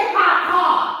hit my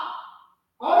car.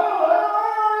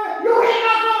 You hit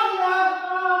my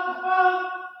car.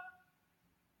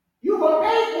 You gonna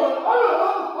pay for it.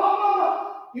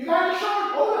 You got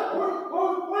insurance. Hold up.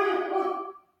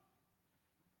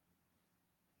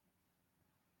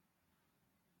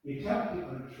 You tell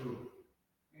people the truth.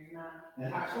 And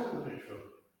I told them the truth.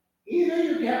 Either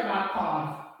you get my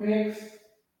car fixed,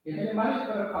 give me the money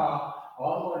for the car,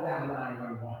 all the way down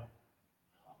 911.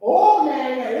 Old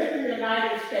man that live in the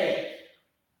United States,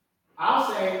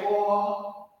 I'll say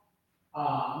all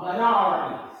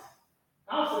minorities.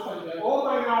 I'll say that all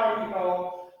minorities go,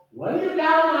 when you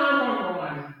down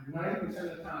 911,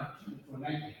 90% of the time, people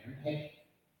right there in the head.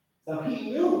 So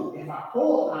he knew if I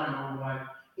called 911,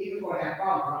 he was going to have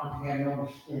problems. He had no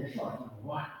insurance, number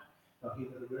one. So he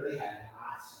would have really had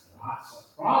lots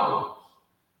of problems.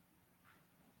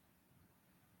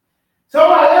 So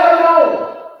I let him know.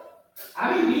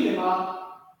 I didn't beat him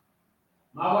up.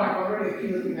 My wife already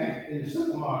accused me that in the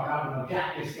supermarket I was going to jack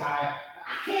this guy.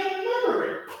 I can't remember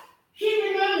it. She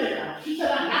remembered it. She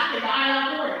said I knocked the guy out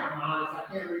the way. I'm honest,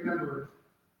 I can't remember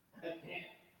it.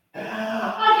 I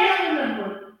can't remember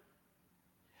it.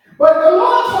 But the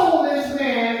Lord told this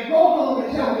man to go home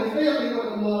and tell his family what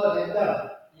the Lord had done.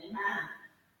 Amen.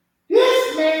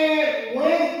 This man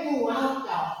went throughout the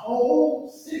whole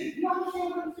city. You understand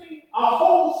what I'm saying? A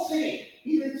whole city.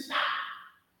 He didn't stop.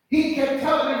 He kept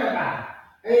telling everybody.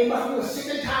 And he must be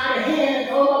sick and tired of hearing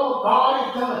all over what God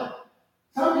has done.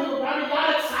 Some people probably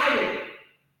got excited.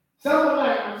 Some were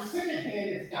like, I'm sick of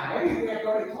hearing this guy. Everywhere I go,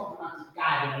 they talk about this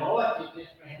guy. The Lord did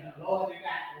this for him. The Lord did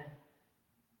that for him.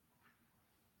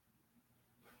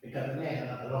 Because the man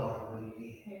loved the Lord when he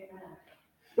did. Amen.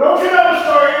 Don't you know the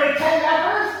story when he came that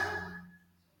verse?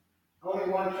 Only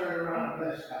one turned around and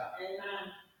blessed God. Amen.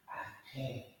 I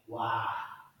can't Wow.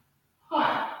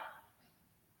 Heart.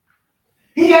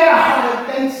 He had a heart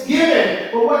of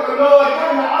thanksgiving for what the Lord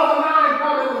done. The other nine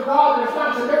thought it was God's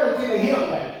responsibility to heal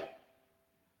them.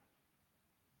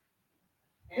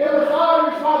 It was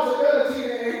God's responsibility,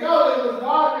 and they thought it was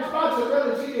God's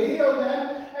responsibility to heal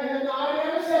them. And then God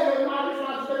never said it was my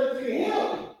responsibility to heal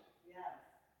them. Yeah.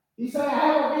 He said,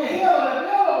 I will be healed and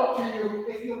available to you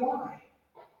if you want it.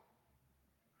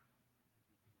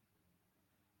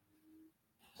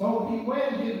 So he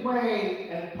went his way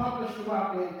and published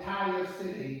throughout the entire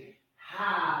city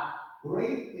how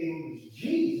great things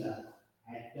Jesus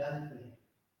had done for him.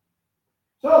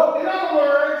 So, in other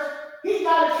words, he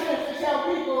got a chance to tell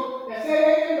people that say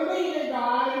they didn't believe in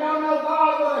God and don't know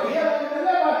God will heal and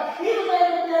deliver. He was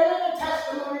able to give a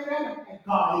testimony to them, and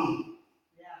God healed.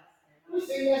 Yeah. We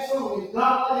sing that song,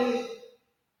 God is,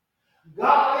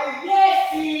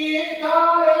 yes, He is,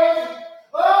 God is.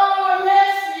 Oh,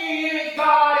 yes, He is,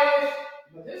 God is.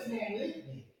 But this man lived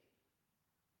it.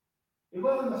 It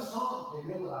wasn't a song,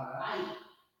 it was a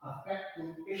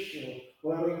life-affecting issue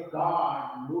where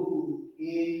God moved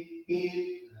in his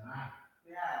life.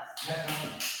 Yes.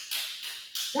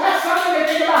 That's something to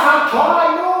think about how God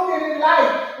moved in his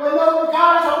life. When no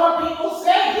regardless of what people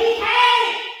say, he had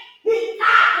it. He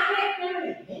got the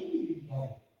victory.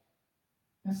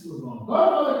 Let's move on.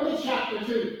 Go to Philippians chapter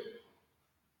 2.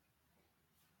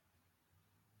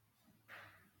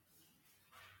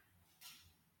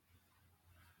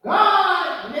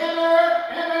 God never,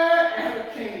 ever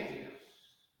changes.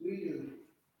 We do.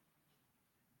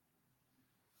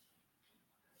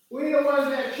 We're the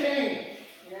ones that change.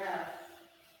 Yeah.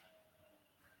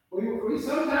 We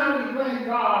sometimes blame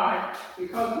God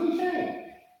because we change.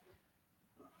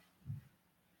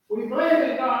 We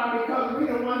blame God because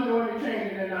we're the ones doing the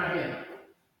changing and not Him.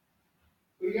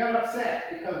 We get upset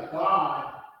because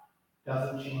God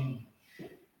doesn't change.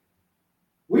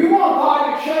 We want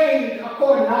God to change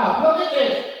according to us. Look at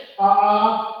this.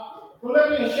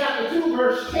 Philippians chapter 2,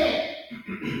 verse 10.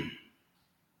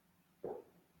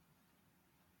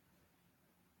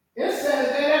 It says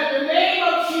that at the name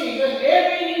of Jesus,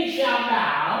 every knee shall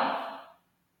bow,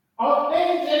 of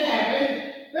things in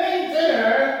heaven, things in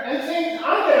earth, and things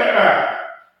under the earth.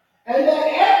 And that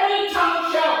every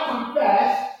tongue shall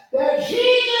confess that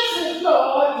Jesus is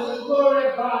Lord to the glory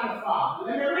of God the Father.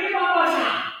 Let me read one more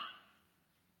time.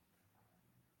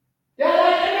 That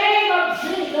at the name of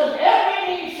Jesus, every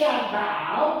knee shall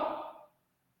bow,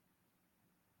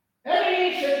 every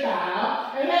knee shall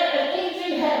bow, and that things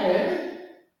in heaven,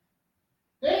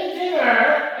 things in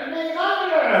earth, and things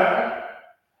under the earth,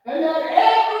 and that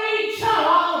every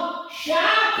tongue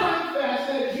shall confess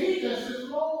that Jesus is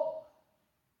Lord.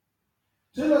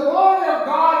 To the glory of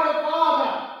God the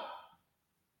Father.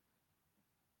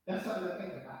 That's something to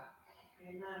think about.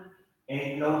 Amen.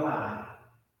 Ain't nobody.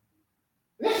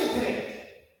 Listen to this.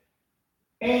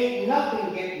 Ain't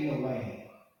nothing getting in the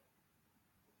way.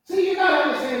 See, you gotta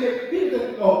understand that people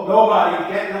think, oh, nobody's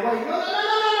getting in the way. No.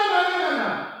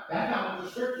 That's not what the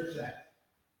scripture says.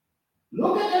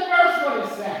 Look at the verse what it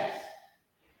says.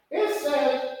 It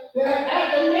says that at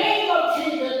the name of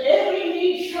Jesus, every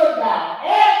knee should bow.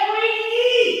 Every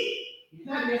knee. He's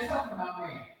not just talking about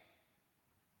man.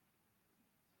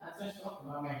 Not just talking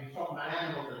about man. He's talking about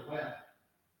animals as well.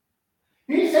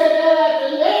 He said that at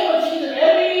the name of Jesus,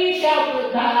 every knee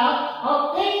shall bow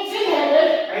of things in heaven,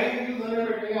 angels and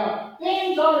everything else,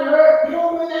 things on the earth,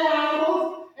 human and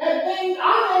animals, and things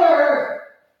under the earth.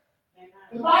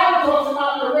 The Bible talks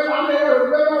about the river under the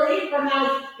river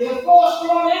Euphrates. There's 4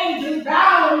 strong angels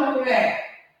bowing under there.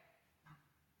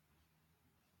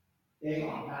 They're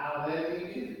going to bow their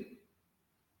knee too.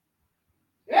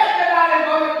 Everybody's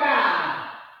going to bow.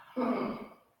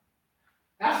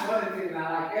 That's one of the things I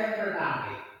like,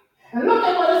 everybody. And look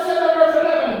at what it says in verse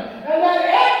 11. And that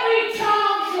every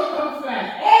tongue shall confess.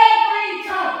 Every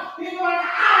tongue. People are like, I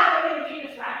don't believe in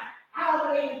Jesus Christ. I don't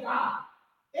believe in God.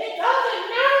 It doesn't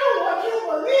matter what you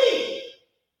believe.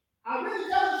 I really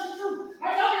tell you the truth.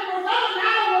 I tell you, it doesn't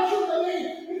matter what you believe,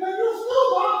 because you still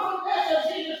going to confess that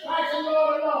Jesus Christ is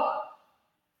Lord and Lord.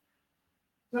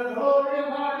 So the glory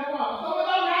of God and God. So it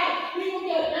don't matter. People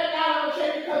get bent out of the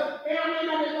shape because family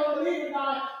members don't believe in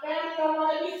God. Family don't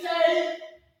want to be saved.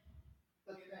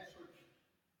 Look at that scripture.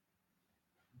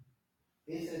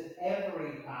 It says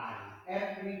everybody,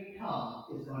 every tongue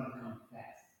is going to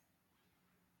confess.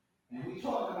 And we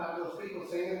talk about those people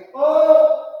saying,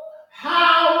 oh,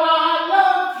 how I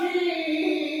love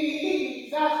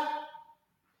Jesus.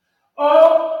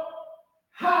 Oh,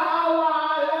 how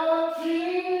I love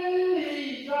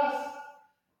Jesus.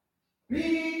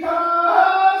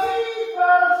 Because He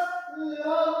first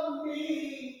loved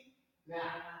me. Now,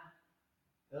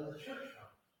 Those are church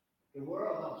songs. The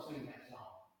world don't sing that song.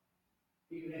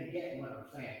 People didn't get what I'm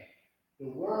saying. The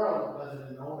world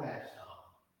doesn't know that song.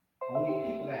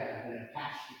 Only people that have been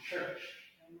attached to church.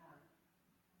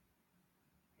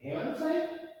 You know what I'm saying?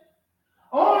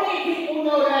 Only people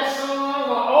know that song,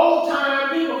 or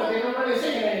old-time people, because they don't really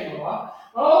sing it anymore.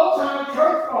 Old-time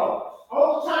church folks,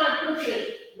 old-time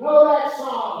Christians know that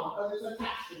song because it's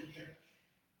attached to the church.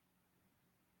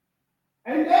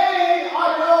 And they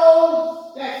are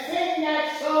those that sing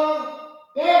that song.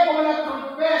 They're going to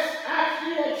confess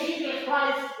actually that Jesus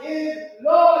Christ is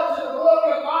Lord to the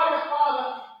glory of God the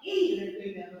Father, even if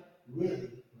they never really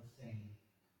were saying it.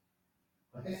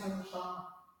 But they sung the song.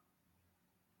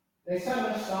 They sung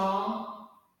a song.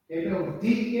 They were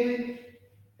deacons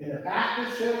in the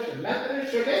Baptist church, the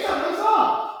Methodist church. They sung a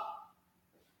song.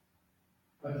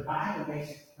 But the Bible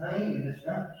makes it plain in this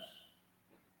verse.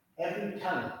 Every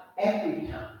tongue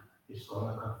is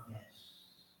going to confess.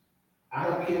 I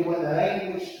don't care what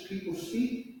language people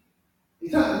speak.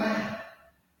 It doesn't matter.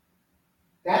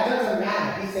 That doesn't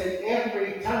matter. He said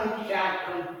every tongue shall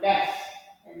confess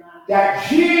that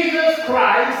Jesus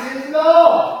Christ is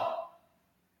Lord.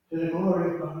 To the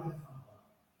glory of God the Father.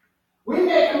 We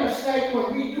make a mistake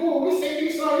when we do it. We sing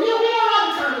these songs. Yeah, we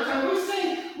don't have the time.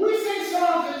 We sing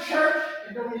songs in church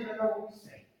and don't even know what we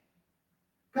sing.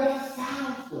 Because it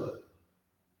sounds good.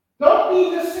 Don't be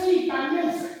deceived by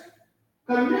music.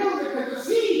 Because music can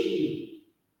deceive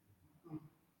you.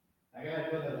 I got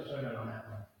to do a little sermon on that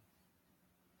one.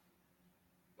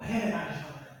 But everybody's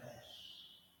going to confess.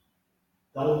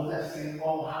 Those that sing,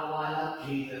 oh, how I love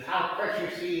Jesus, how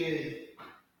precious he is.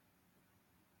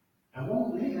 I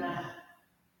won't believe that.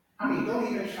 I mean, don't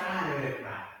even try to live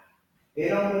right. They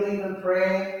don't believe in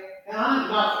prayer. And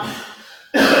I'm not.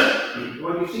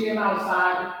 When you see them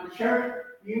outside the church,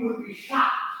 you would be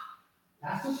shocked.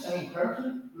 That's the same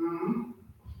person. Mm-hmm.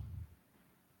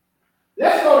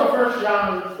 Let's go to 1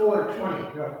 John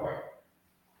 4:20 real quick.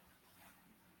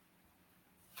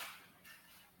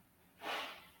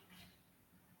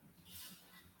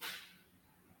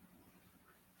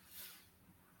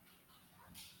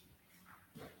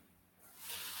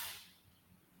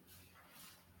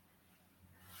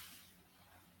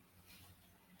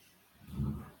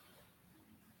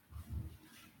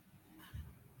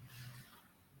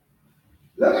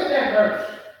 Look at that verse.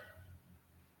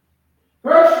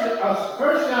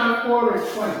 1 John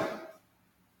 4:20.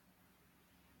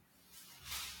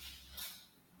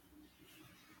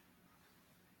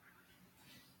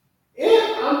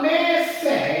 If a man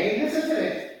say, listen to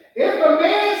this, if a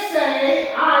man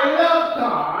say, I love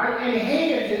God, and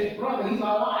hated his brother, he's a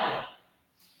liar.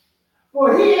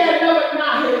 For he that loveth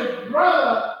not his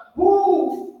brother,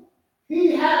 who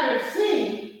he hath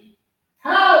seen,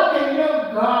 how can he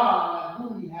love God,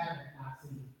 whom he hath not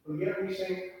seen? Forget we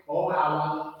say, oh, how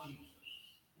I love Jesus.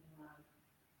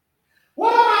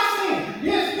 What am I saying?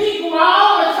 Yes, people, I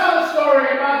always tell a story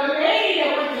about the lady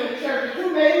that went to the church, the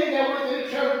two ladies that went to the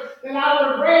church that I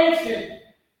was raised in.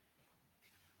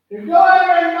 The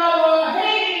daughter and mother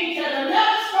hated each other,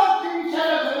 never spoke to each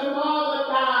other till the mother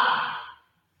died.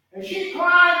 And she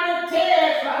cried with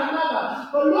tears for her mother.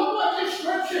 But look what the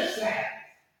scripture says.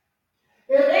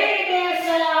 If any man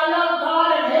say, I love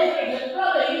God and hate his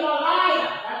brother, he's a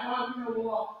liar. That's why we know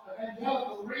all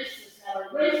evangelical racists that are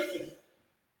racist.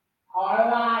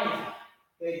 Are liars.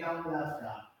 They don't love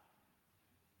God.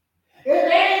 If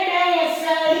any man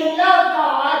say he loves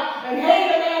God and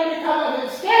hate a man because of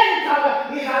his skin color,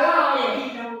 he's a liar.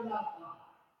 He don't love God.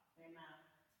 Amen.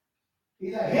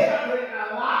 He's a hypocrite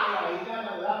and a liar. He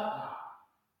doesn't love God.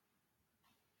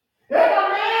 If a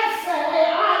man say,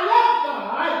 I love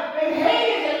God and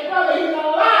hate his brother, he's a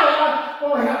liar.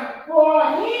 For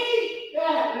he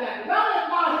that loveth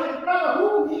not his brother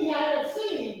whom he hath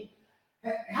seen,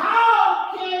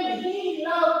 how can he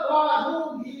love God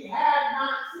whom he had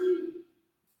not seen?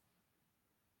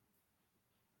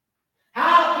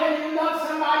 How can you love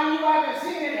somebody you haven't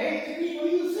seen and hate the people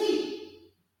you see?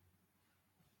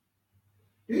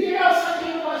 Do you know some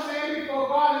people are standing before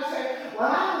God and say,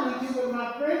 well, I only do what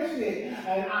my friends did,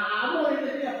 and I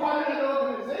wanted to be a part of that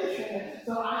organization,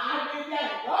 so I did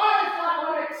that. God is not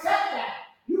going to accept that.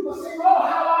 You will say, oh,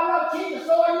 how I love Jesus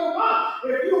all you want.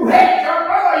 If you hate your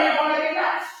brother, you're going to be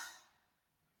nuts.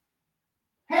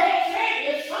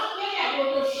 Hatred is something that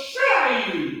will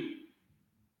destroy you.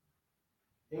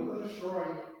 It will destroy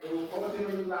you. It will cause you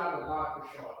to lose out of God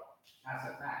for sure. That's a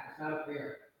fact. It's not a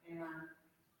theory. Amen.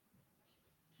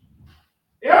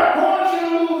 It will cause you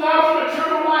to lose out of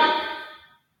eternal life.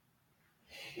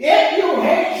 If you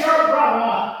hate your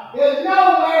brother, there's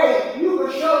no way you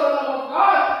can show the love of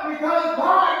God because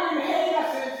God didn't hate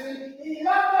us in sin. He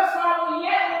loved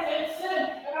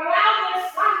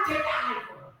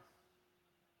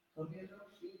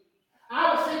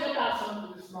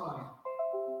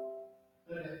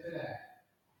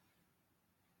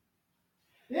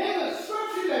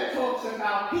talks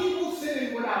about people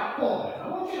sinning without cause. I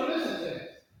want you to listen to this.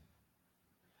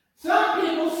 Some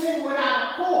people sin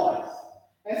without a cause,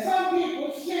 and some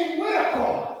people sin with a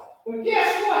cause. But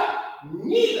guess what?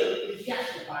 Neither is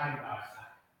justified in God's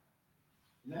sight.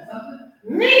 Isn't that something?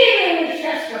 Neither is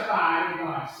justified in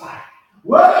God's sight.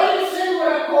 Whether you sin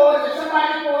with a cause, and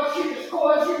somebody forced you to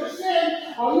cause you to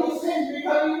sin, or you sin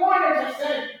because you wanted to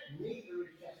sin, neither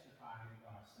is justified in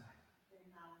God's sight.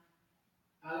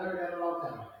 I learned that a long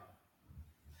time ago.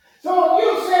 So if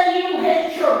you say you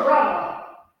hate your brother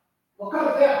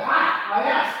because they're black, or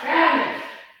they're Spanish,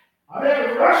 or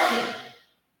they're Russian,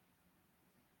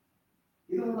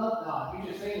 you don't love God. You're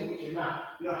just saying it with your mouth.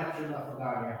 You don't have true love for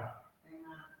God in your heart.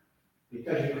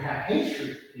 Because you have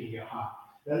hatred in your heart.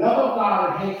 The love of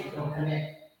God and hatred don't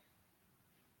connect.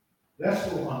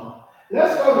 Let's move on.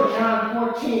 Let's go to John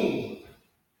 14.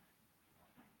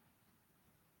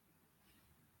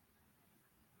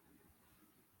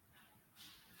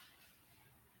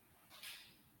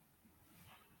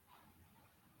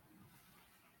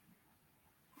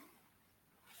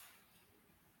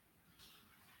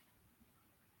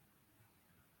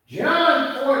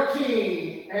 John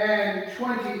 14 and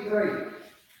 23.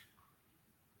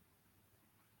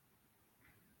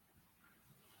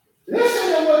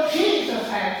 Listen to what Jesus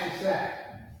had to say.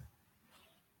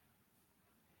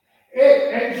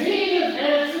 And Jesus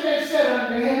answered and said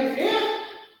unto him, if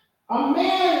a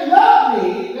man love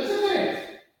me, listen to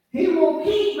this, he will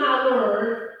keep my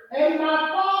word, and my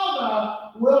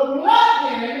Father will love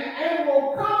him and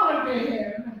will come unto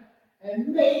him and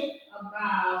make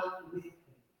abide with him.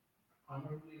 I'm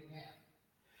going to read it again.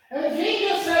 And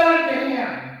Jesus said unto him,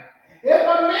 if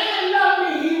a man love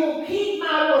me, he will keep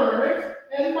my word,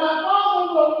 and my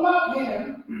Father will love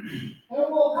him and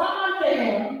will come unto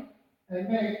him and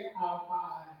make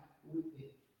abide with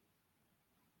him.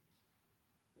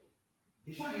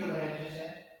 Did you hear what I just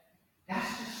said?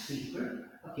 That's the secret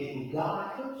of getting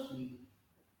God close to you.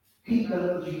 Keep the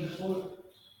Lord Jesus' word.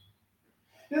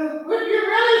 Now, if you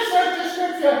really search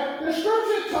the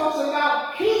scripture talks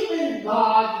about keeping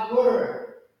God's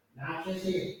word, not just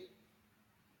hearing.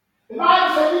 The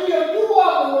Bible says we need a doer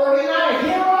of the word and not a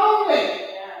hearer only.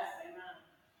 Yes,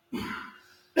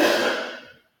 amen.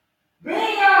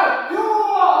 Being a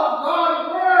doer of God's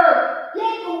word,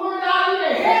 get the word out of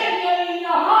your head and get it in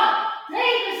your heart.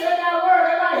 David said that word,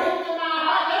 if I hid it in my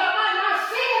heart, that I might not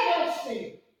sin against thee.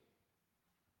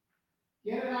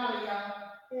 Get it out of your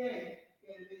head,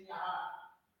 get it in your heart.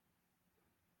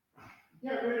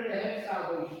 Get rid of the head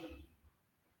salvation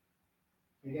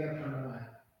and get them from the life.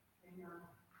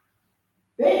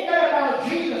 They thought about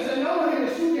Jesus and knowing him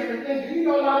is two different things. Do you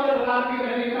know there's a lot of people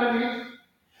that think about Jesus?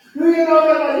 Do you know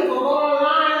that people go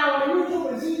online now on YouTube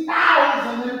and see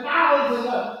thousands and thousands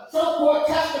of so-called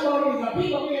testimonies of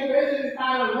people being visited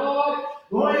by the Lord,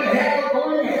 going to hell,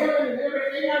 going to heaven, and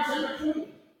everything else in between?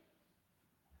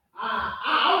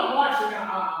 I was watching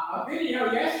a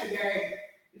video yesterday.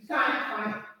 It's kind of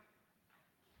funny.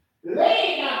 The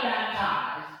lady got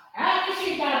baptized. After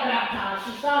she got baptized,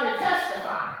 she started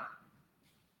testifying.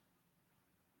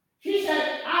 She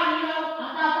said, I got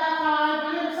baptized,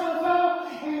 my name is so-and-so,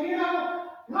 and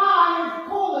God is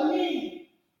calling me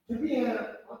to be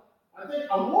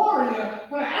a warrior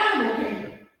for the animal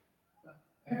kingdom.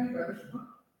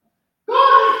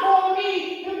 God is calling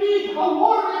me to be a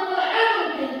warrior for the animal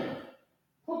kingdom.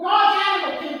 For God's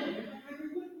animal kingdom.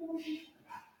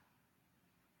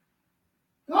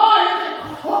 God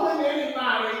isn't calling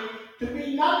anybody to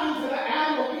be nothing to the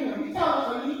animal kingdom. He tells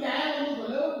us to leave the animals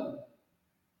alone.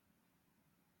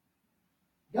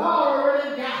 God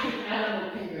already got his animal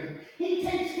kingdom. He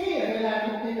takes care of his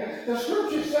animal kingdom. The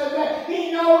scripture says that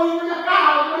he knows even the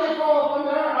fowls when they fall from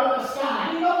the earth or the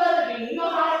sky. He knows everything. He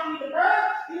knows how to feed the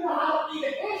birds. He knows how to feed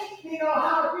the fish. He knows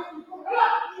how to feed the food.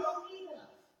 He don't need us.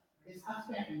 It's us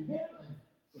that we live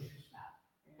with his stuff.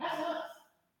 That's us.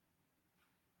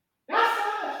 That's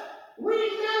us. We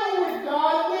deal with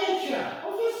God's nature.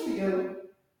 Oh, yes, we do.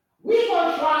 We're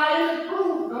going to try and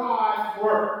improve God's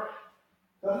work.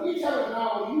 Because we tell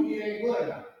God what you did ain't good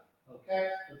enough. Okay?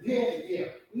 But here's the deal.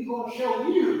 We're going to show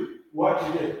you what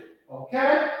to do.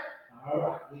 Okay? All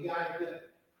right. We got to do it.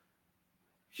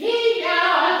 She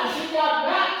now, after she got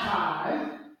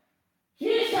baptized,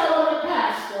 she's telling the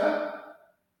pastor,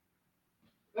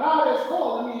 God is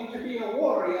calling me to be a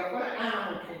warrior for the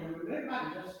animal kingdom. Everybody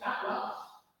just got lost.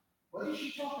 What is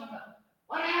she talking about?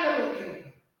 What animal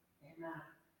kingdom? Amen.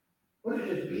 What is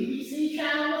this, BBC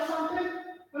channel or something?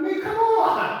 I mean, come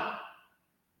on.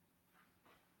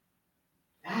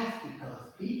 That's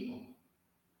because people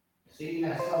see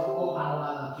that so-called how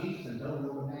I love Jesus and don't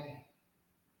know the name.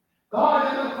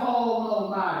 God doesn't call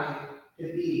nobody to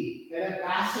be an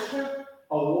ambassador,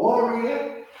 a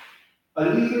warrior, a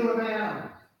leader of an army.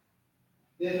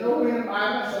 There's nowhere in the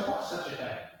Bible that supports such a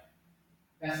thing.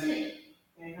 That's it.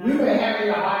 You may have in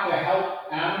your heart to help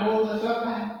animals and stuff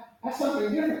like that. That's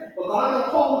something different. But God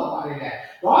don't call nobody that.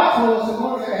 God told us to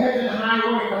go to the hedge and the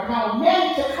highway and compel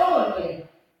men to come unto Him.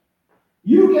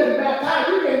 You get baptized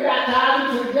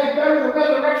into the death, burial, and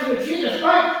resurrection of Jesus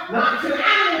Christ, not into the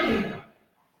animal kingdom.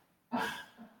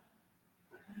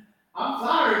 I'm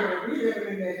sorry, but we live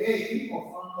in that day. People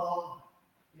fun calling.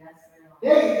 Yes,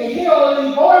 they hear all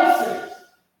these voices.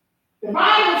 The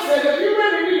Bible says, if you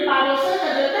really read the Bible, it says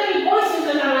that there are many voices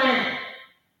in the land.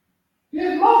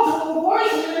 There's multiple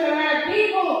voices in the land.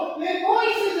 People, there's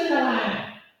voices in the land.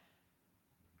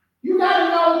 You got to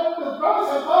know the voice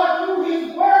of God through His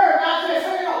Word, not just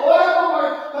saying an audible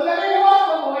voice, but any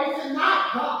audible voice is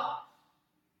not God.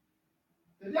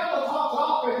 The devil talks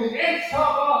often, his ends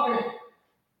talk often.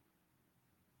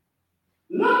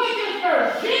 Look at this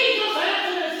verse. Jesus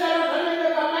answered and said unto him,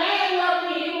 if a man love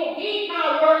me, he will keep my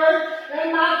word,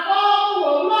 and my Father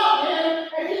will love him,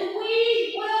 and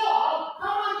we will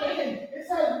come unto him. It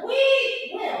says, we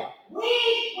will.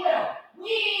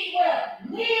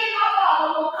 Me and my Father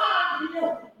will come unto you.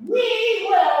 We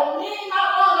will. Me and my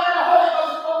Father and the Holy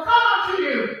Ghost will come unto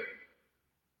you.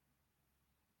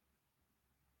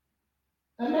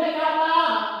 And make our vow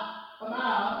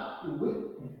with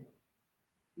him.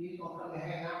 He's going to come and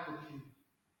hang out with you.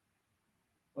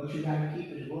 But you got to keep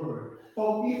His word.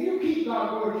 So if you keep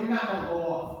God's word, you're not going to go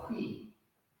off key.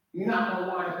 You're not going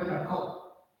to wind up in a cult.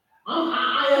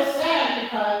 I am sad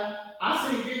because I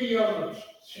see videos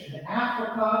in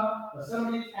Africa where some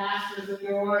of these pastors are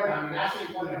doing. I mean, I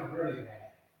see one of them really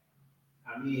bad.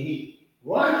 I mean,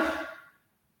 oh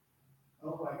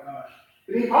my gosh.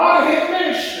 In part of his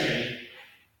ministry,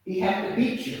 he had to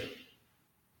beat you.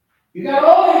 You got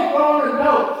all these grown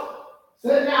adults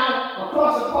sitting down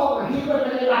across the pole and he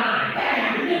whipping their behind.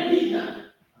 Bam! He didn't beat them.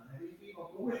 These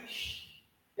people wish.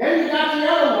 Then you got the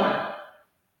other one.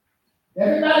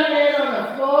 Everybody lays on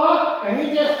the floor and he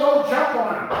just go jump on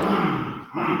them.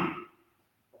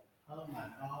 Oh my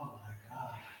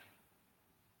God.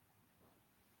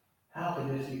 How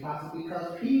can this be possible?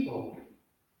 Because people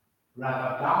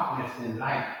rather darkness than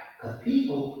light. Because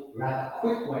people rather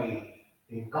quick way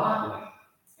than God way.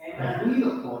 And we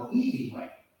look for an easy way.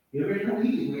 There is no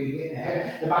easy way to get to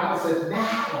heaven. The Bible says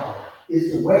narrow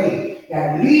is the way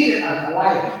that leadeth unto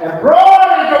life, and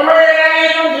broad is the way that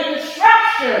leadeth unto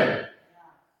destruction.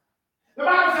 The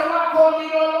Bible says, "What called you,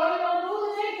 Lord? Don't do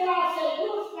the things that I say. Do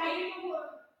it like the word."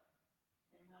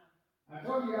 I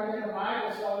told you I did a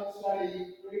Bible study,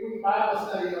 3-week Bible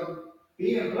study of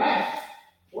being blessed.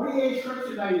 28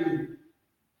 scriptures I used.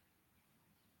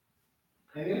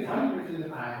 And there's hundreds in the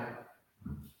Bible.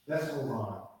 Let's move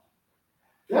on.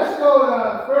 Let's go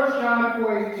to 1 John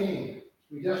 4:18.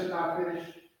 We just about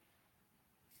finished.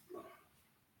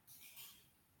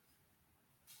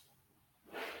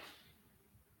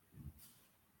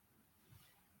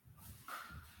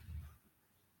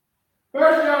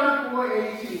 First John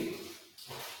 4:18.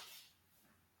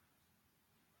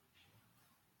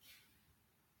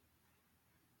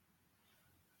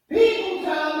 People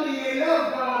tell me they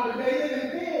love God, but they live in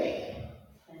fear.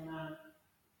 Amen.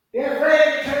 They're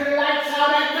afraid to turn the lights out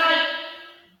at night.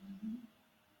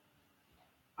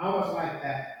 I was like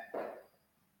that.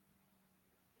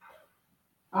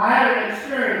 I had an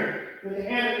experience with the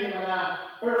enemy when I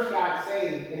first got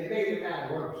saved, and it made it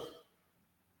matter worse.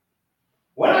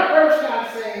 When I first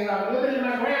got saved, I was living in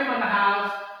my grandmother's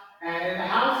house, and in the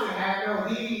house it had no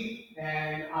heat,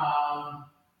 and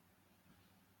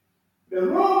the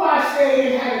room I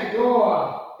stayed in had a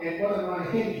door that wasn't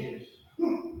on hinges.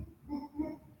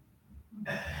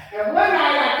 And one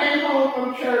night I came home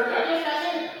from church. I just got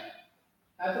saved.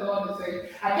 That's all I'm going to say.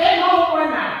 I came home one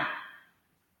night.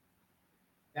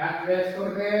 Got dressed for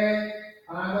the bed,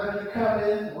 climbed under the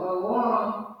covers, was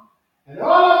warm, and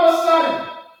all of a sudden,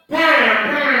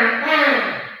 bam, bam,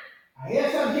 bam, I hear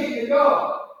something hit the door.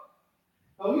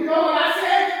 Oh, you know what I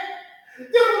said?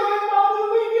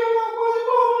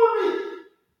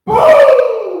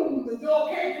 Boom! The door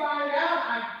came flying out.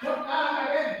 I jumped out of my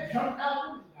bed and jumped out the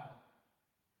window.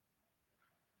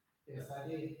 Yes, I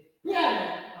did. Yeah,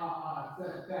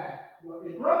 that. Well,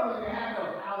 in Brooklyn, they have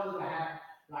those houses that have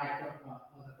like the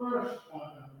first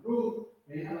roof,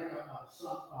 they have like a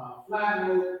flat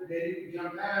roof, then you can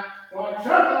jump down. So I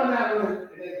jumped on that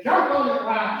roof and then jumped on the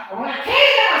ground. And when I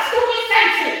came down, I stupid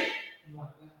sensei.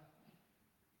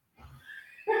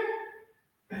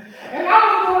 And I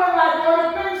was doing like the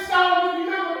big stone, if you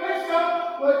remember big stone,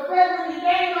 with Frederick and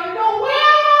Daniel, no, where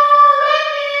am I?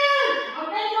 I'm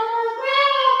making no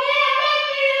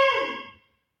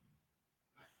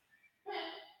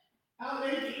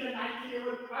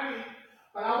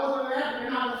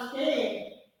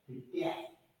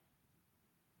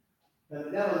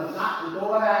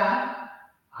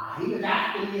He was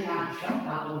after me and I jumped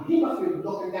out. He must be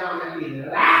looking down at me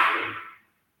and laughing.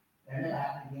 And it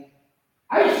happened again.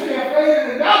 I used to be afraid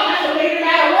of the dark. I said, make it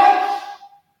matter what.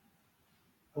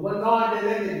 But when God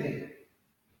delivered me,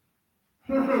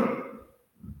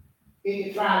 he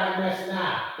can try that mess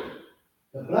now.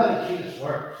 The blood of Jesus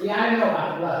works. See, I didn't know about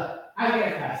the blood. I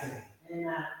guess I said.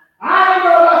 Amen. I didn't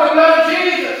know about the blood of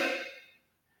Jesus.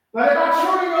 But if I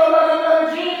truly know about the blood of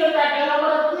Jesus back then, I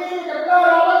would have pleaded the blood.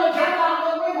 I wouldn't jump out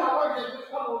the window. I would have just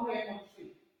come over there and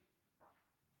sleep.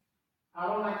 I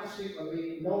don't like to sleep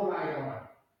with no light on.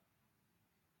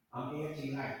 I'm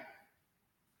anti-light.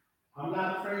 I'm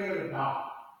not afraid of the dark.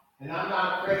 And I'm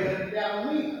not afraid of the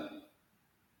devil either.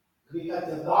 Because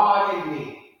the God in me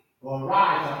will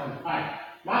rise up and fight.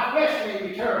 My flesh may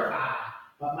be terrified,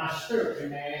 but my spiritual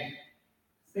man,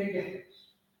 it's a big difference.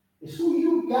 It's who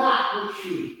you got with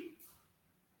you.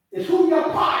 It's who your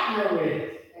partner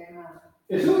is.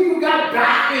 It's who you got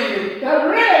back in you. That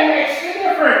really makes the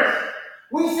difference.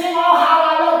 We sing, oh, how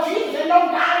I love Jesus, and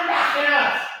don't got him backing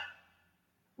us.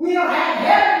 We don't have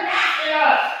heaven backing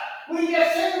us. We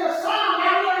just sing the song,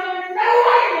 and we don't even know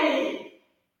what it means.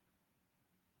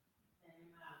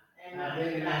 And I've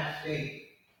been in that state.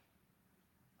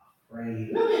 Afraid.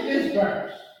 Look at this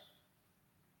verse.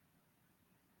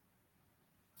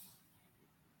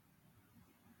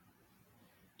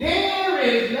 There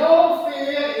is no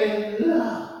fear in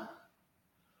love.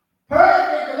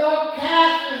 Perfect love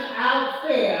casts out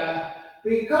fear,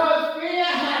 because fear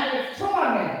hath its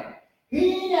torment.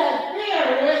 He that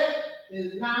feareth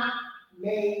is not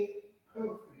made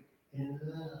perfect in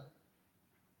love.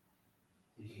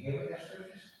 Did you hear what that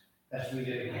scripture is? Let's read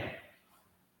it again.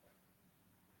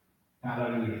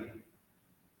 Hallelujah.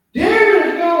 There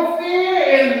is no fear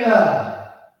in love,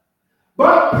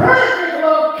 but perfect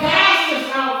love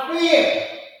casts out fear,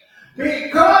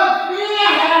 because fear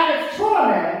hath its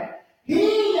torment.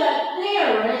 He that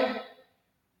feareth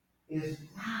is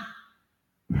not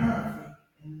perfect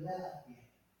in love yet.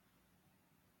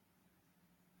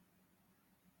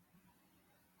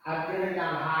 I've driven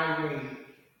down the highway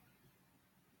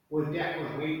where death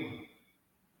was waiting.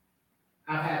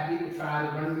 I've had people try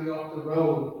to run me off the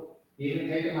road, even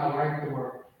taking my wife to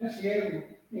work. That's scary.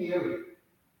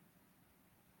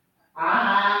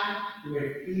 I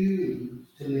refuse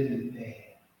to live in fear.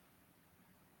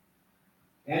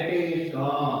 That thing is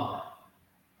gone.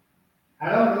 I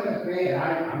don't live in fear.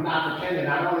 I'm not pretending.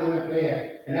 I don't live in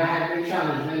fear. And I have been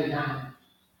challenged many times.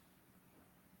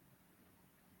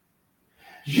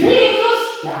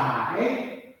 Jesus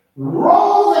died,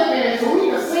 rose again, so we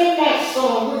can sing that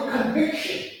song with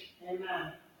conviction.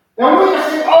 Amen. That we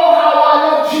can sing, oh, how I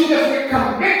love Jesus with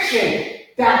conviction.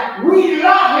 That we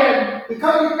love him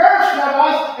because he first loved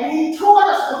us and he taught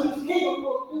us what he's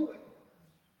capable of doing.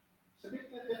 It's a big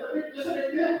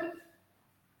difference.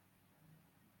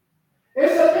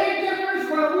 It's a big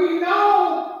difference when we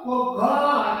know what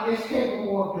God is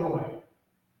capable of doing.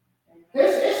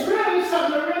 It's really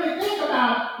something to really think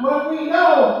about when we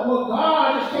know what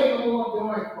God is capable of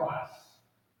doing for us.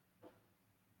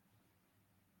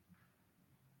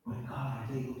 When God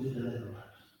is able to deliver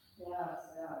us. Yes.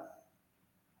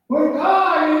 When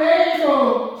God is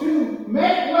able to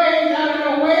make ways out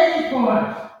of no way for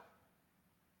us.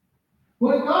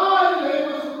 When God is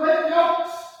able to break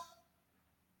yokes.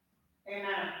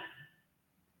 Amen.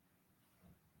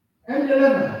 And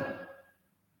deliver us.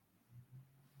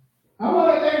 I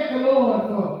want to thank the Lord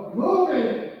for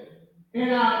moving in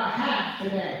our behalf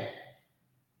today.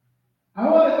 I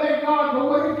want to thank God for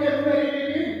what He's getting ready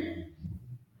to do.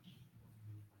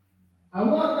 I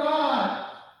want God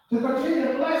to continue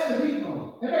to bless the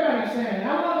people. Everybody saying,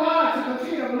 I want God to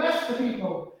continue to bless the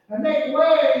people and make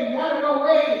ways out of no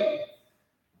way.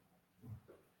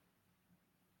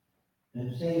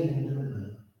 And save and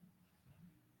deliver.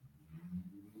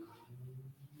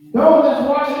 Those that's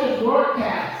watching this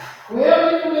broadcast,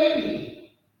 wherever you may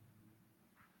be,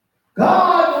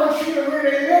 God wants you to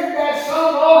really lift that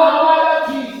song, oh, how I love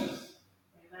Jesus.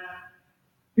 Amen.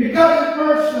 Because it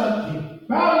first loved you.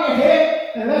 Bow your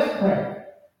head and let's pray.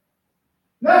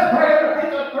 Let's pray,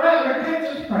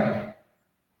 repentance prayer.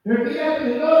 Repeat after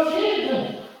me, Lord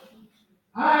Jesus,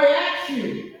 I ask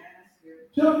you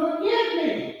to forgive me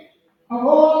of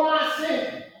all my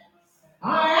sins.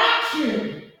 I ask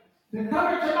you to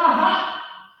come into my heart,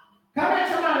 come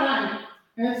into my life,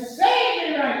 and save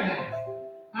me right now.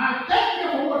 I thank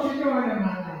you for what you're doing in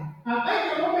my life. I thank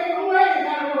you for making ways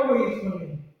out of no ways for me.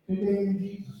 Today in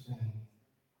Jesus'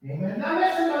 name. Amen. Now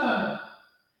listen, beloved.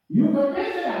 You can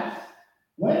visit us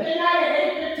Wednesday night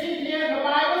at 8:15 p.m. for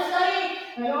Bible study,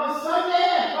 and on Sunday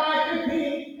at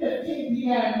 15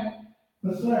 p.m.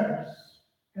 for service.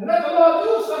 And let the Lord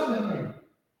do something for you.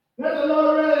 Let the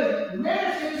Lord really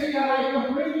minister into your life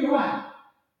and bring you out.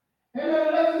 And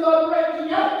then let the Lord break the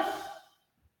yokes.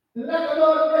 And let the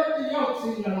Lord break the yokes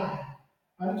in your life.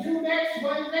 Until next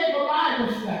Wednesday for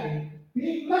Bible study,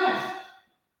 be blessed.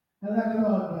 And let the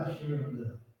Lord bless you real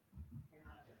good.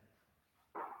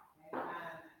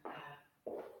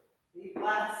 Amen. Be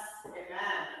blessed.